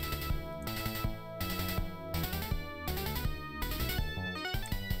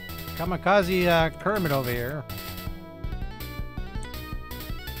 Kamikaze Kermit over here.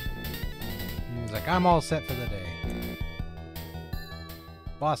 He's like, I'm all set for the day.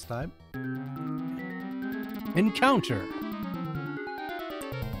 Boss time. Encounter.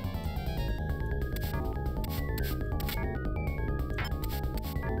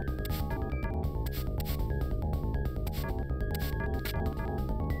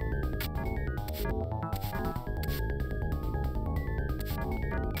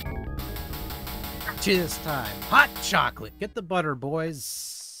 This time. Hot chocolate. Get the butter,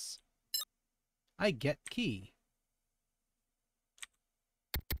 boys. I get key.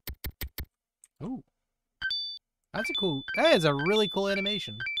 Ooh. That's a cool... That is a really cool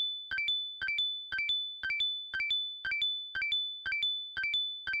animation.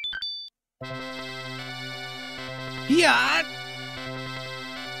 Yeah.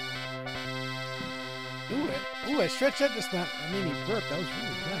 Ooh, I stretched that just not... I made me burp. That was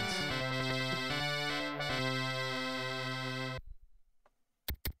really nice.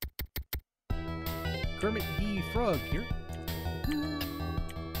 Kermit the Frog here.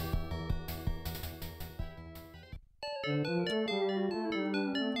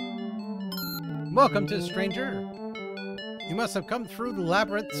 Welcome to stranger. You must have come through the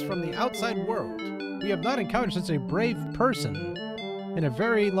labyrinths from the outside world. We have not encountered such a brave person in a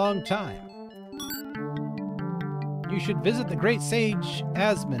very long time. You should visit the great sage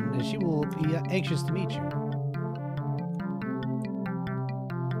Asmund, as she will be anxious to meet you.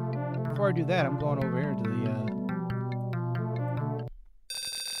 Before I do that, I'm going over here to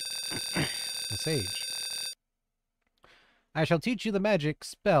the sage. I shall teach you the magic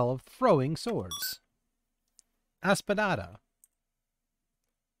spell of throwing swords. Aspanada.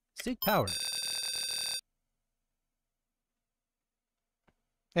 Seek power.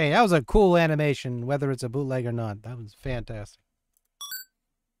 Hey, that was a cool animation, whether it's a bootleg or not. That was fantastic.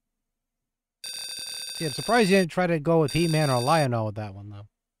 See, I'm surprised you didn't try to go with He-Man or Lionel with that one, though.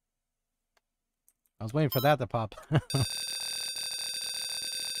 I was waiting for that to pop.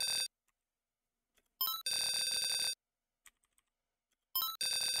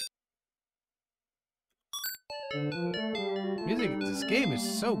 Music, this game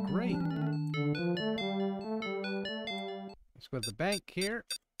is so great. Let's go to the bank here.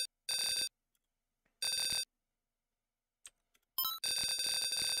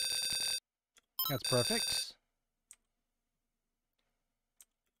 That's perfect.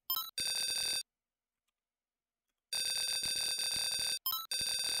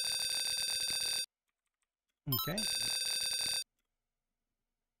 Okay.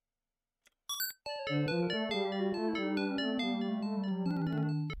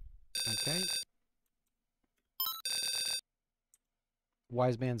 Okay.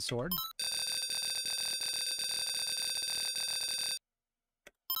 Wise man's sword.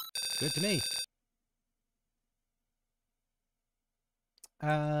 Good to me.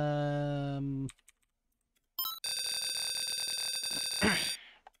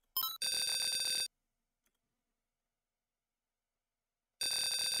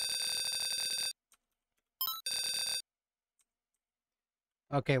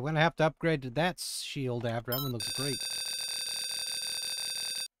 Okay, we're gonna have to upgrade to that shield after. That one looks great.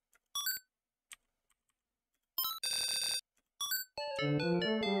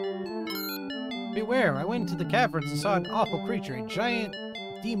 Beware, I went into the caverns and saw an awful creature, a giant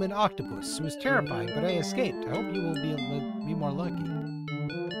demon octopus. It was terrifying, but I escaped. I hope you will be more lucky.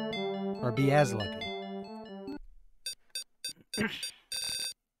 Or be as lucky.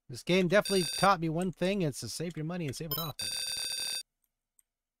 This game definitely taught me one thing, it's to save your money and save it often.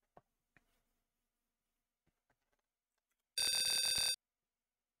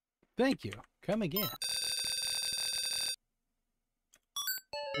 Thank you. Come again.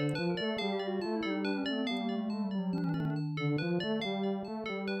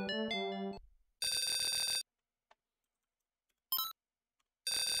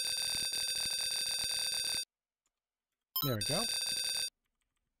 There we go.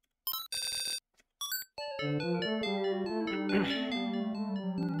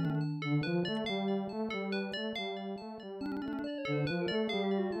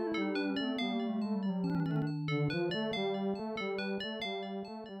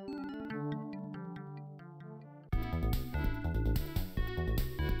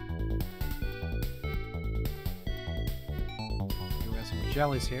 We have some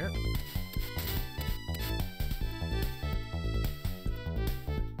jellies here.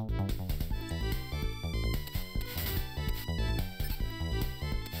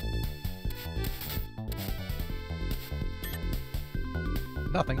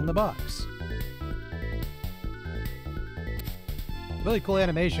 Nothing in the box. Really cool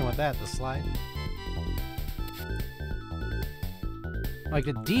animation with that, the slide. Like,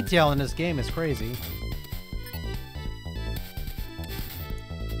 the detail in this game is crazy.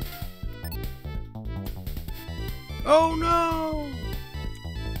 Oh no!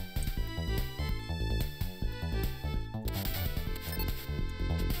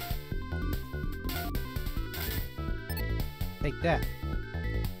 Take that.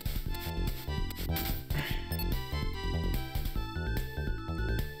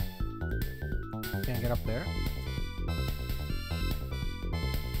 Can't get up there.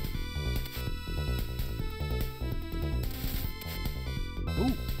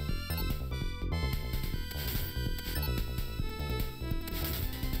 Ooh.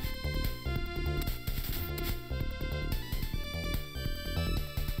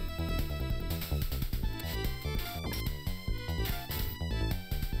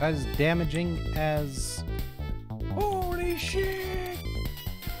 As damaging as... Holy shit!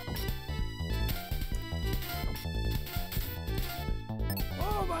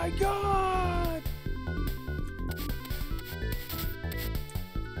 Oh my god!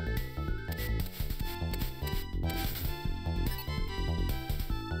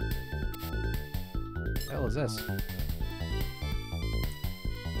 What the hell is this?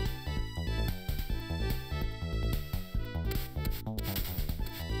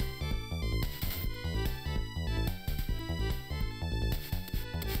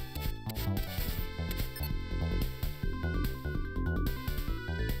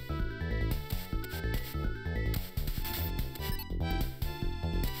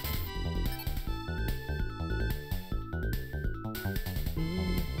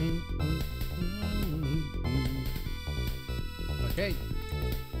 Okay.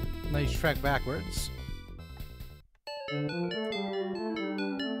 Nice track backwards.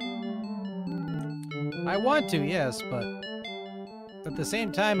 I want to, yes, but at the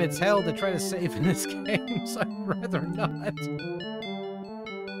same time, it's hell to try to save in this game, so I'd rather not.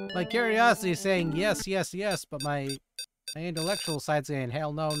 My curiosity is saying yes, yes, yes, but my intellectual side's saying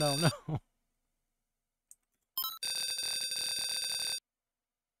hell no, no, no.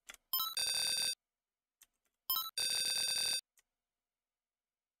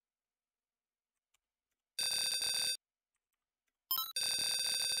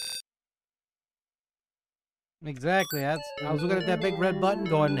 Exactly. I was looking at that big red button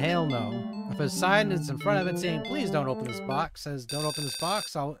going, hell no. If a sign is in front of it saying, please don't open this box, says don't open this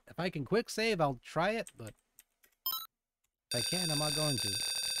box, if I can quick save, I'll try it, but if I can, I'm not going to.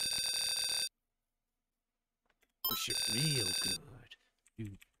 Push it real good. Do,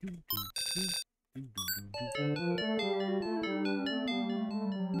 do, do, do, do, do, do, do.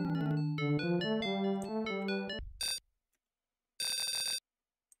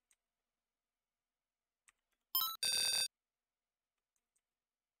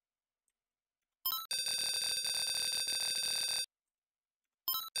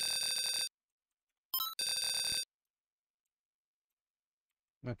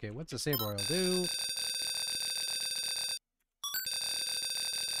 Okay, what's a saber oil do?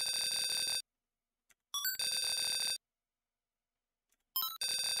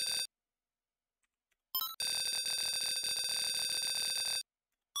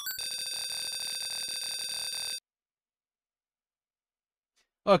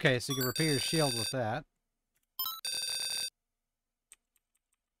 Okay, so you can repair your shield with that.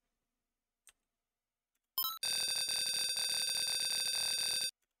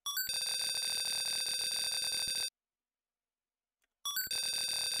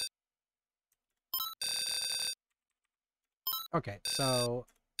 Okay, so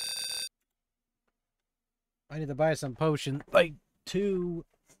I need to buy some potion, like 2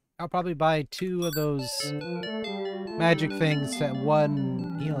 I'll probably buy 2 of those magic things to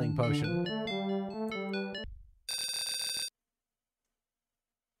 1 healing potion.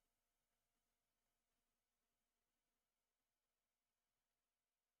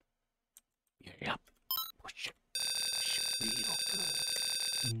 Yeah. Push it. Push it real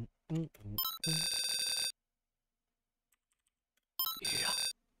good. Yeah.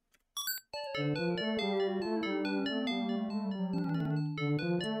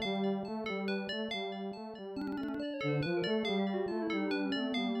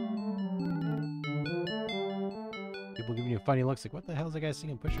 People giving you funny looks like, what the hell is that guy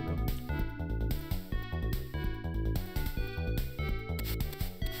singing Push It Real Good?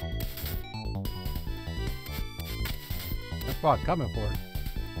 That's what I'm coming for.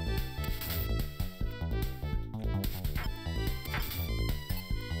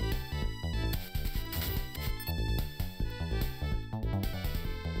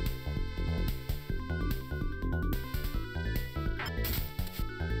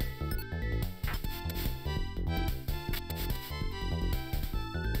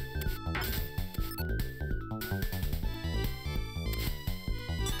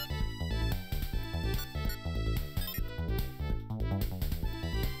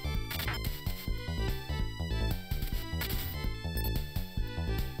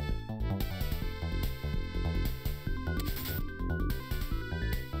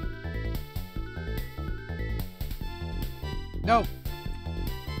 No!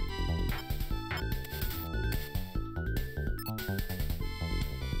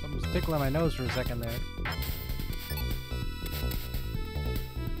 Something's tickling my nose for a second there.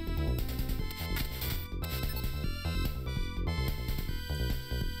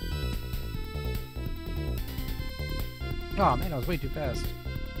 Oh man, I was way too fast.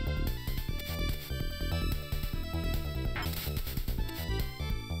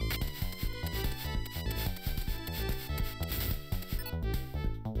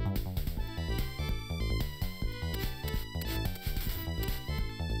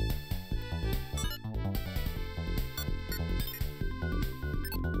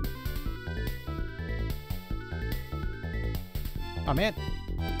 Oh man.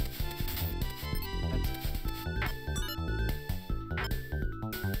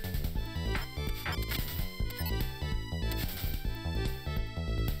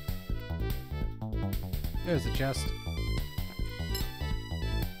 There's the chest.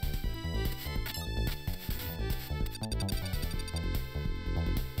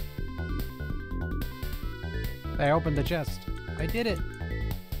 I opened the chest. I did it.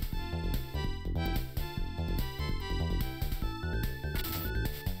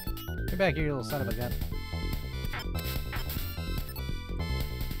 Get back here, you little son of a gun.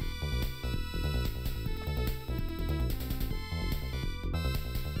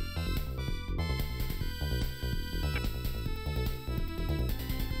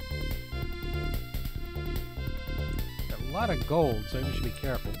 A lot of gold, so we should be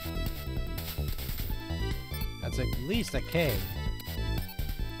careful. That's at least a K.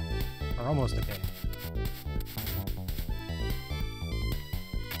 Or almost a K.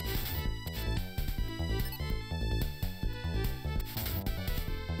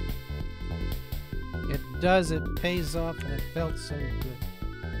 It does, it pays off, and it felt so good.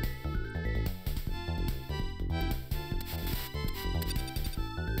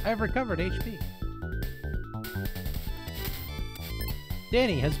 I've recovered HP.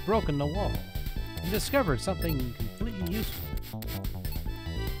 Danny has broken the wall and discovered something completely useful.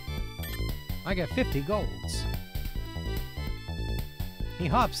 I got 50 golds. He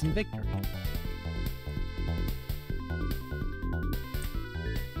hops in victory.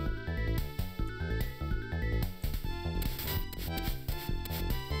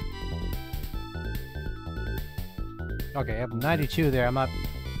 Okay, I have 92 there. I'm not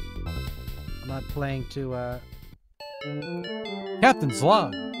playing to Captain's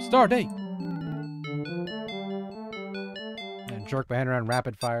log, start 8. And jerk my hand around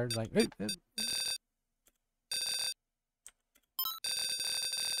rapid fire, like.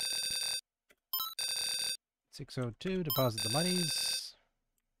 602, deposit the monies.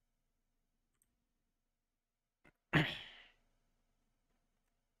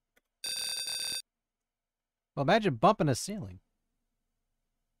 Well, imagine bumping a ceiling.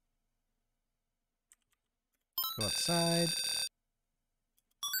 Go outside.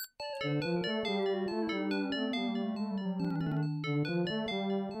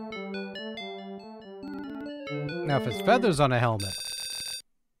 Now, if it's feathers on a helmet.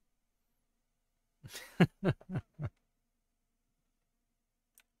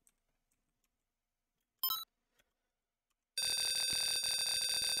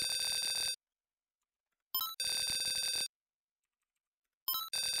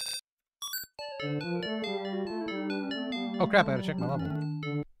 Oh crap, I gotta check my level.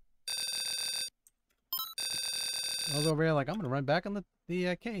 I was over here like, I'm gonna run back in the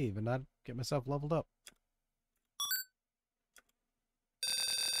cave and not get myself leveled up.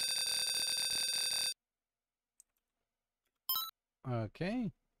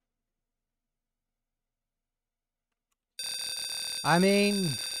 Okay. I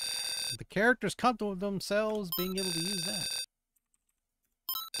mean, the character's comfortable with themselves being able to use that.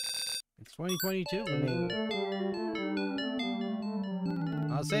 It's 2022. I mean,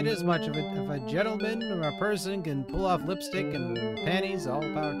 I'll say this much: if a gentleman or a person can pull off lipstick and panties, all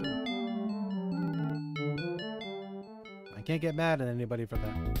power to them. I can't get mad at anybody for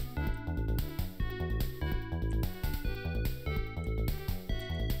that.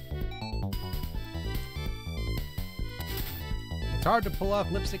 It's hard to pull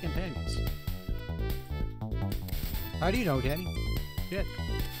off lipstick and panties. How do you know, Danny? Shit.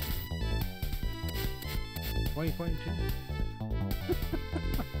 2022.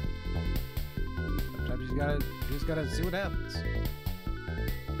 Sometimes you just gotta see what happens.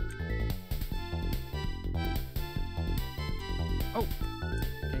 Oh!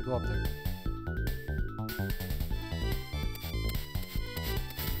 Can't go up there.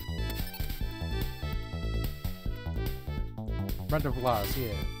 Front of glass,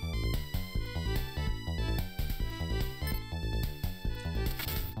 yeah.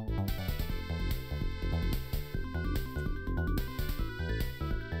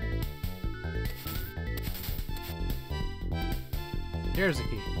 Here's the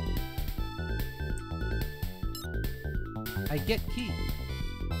key. I get key.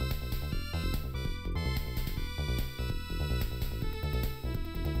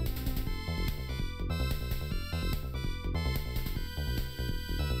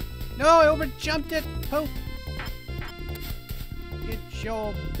 No, I overjumped it! Poke! Get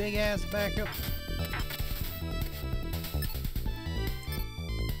your big ass back up.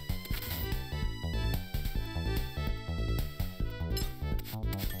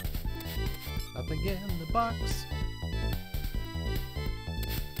 Up again in the box.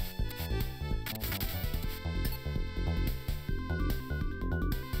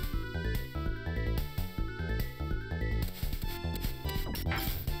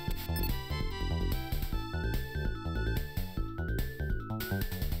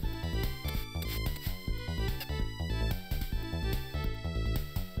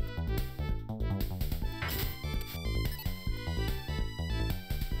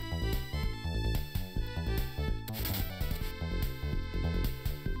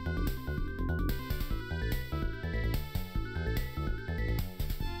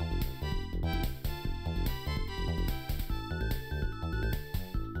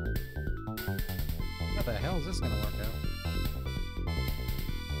 How the hell is this gonna work out?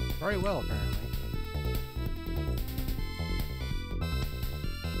 Very well, apparently.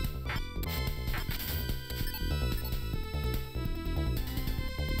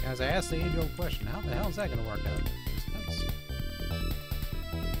 As I asked the age-old question, how the hell is that gonna work out?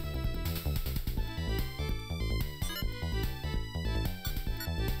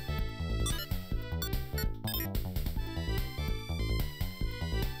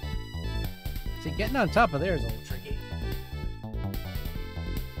 See, getting on top of there is a little tricky.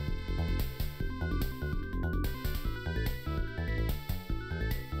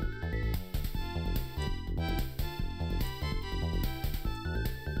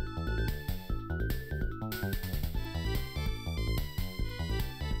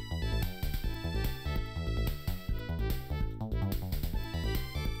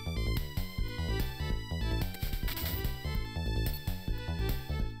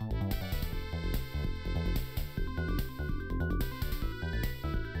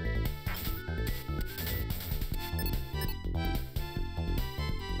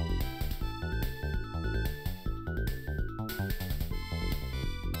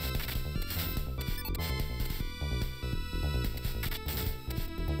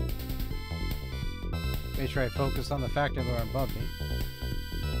 Make sure I focus on the fact that they're above me.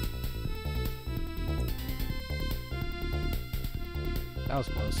 That was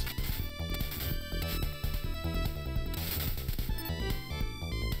close.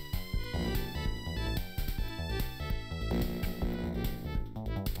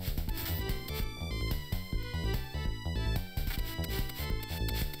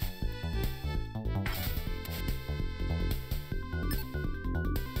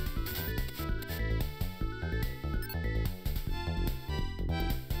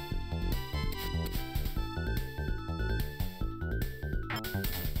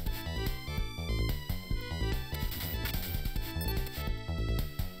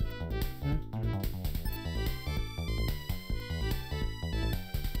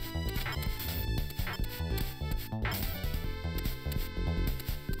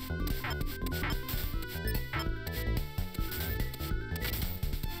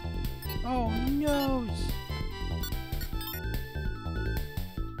 Oh no!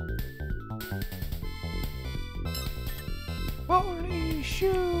 Holy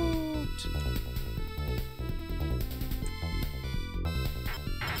shoot!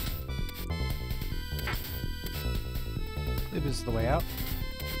 I believe this is the way out.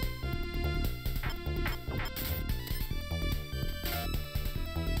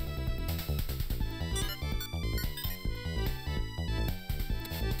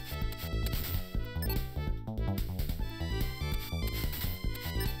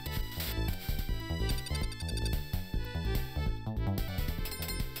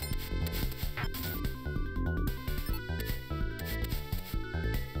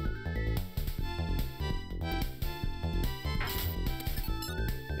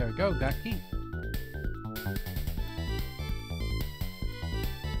 There we go, got key.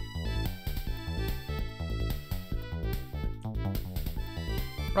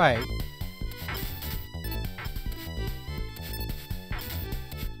 Right.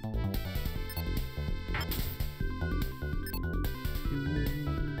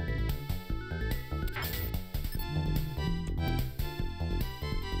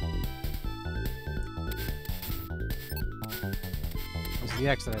 This is the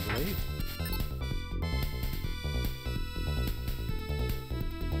exit, I believe.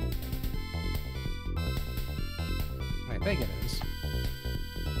 I think it is.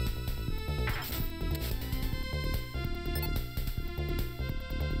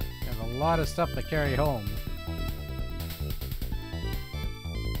 Have a lot of stuff to carry home.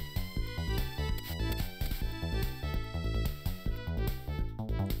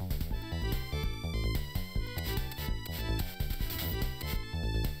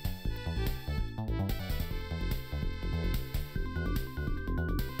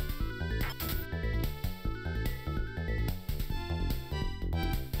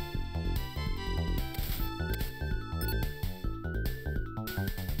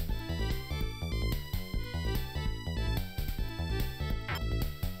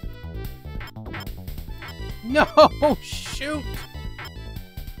 No! Shoot!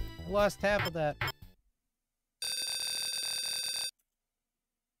 I lost half of that.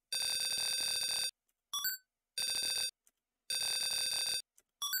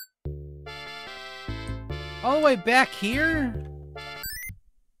 All the way back here?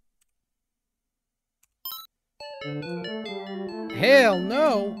 Hell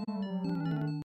no!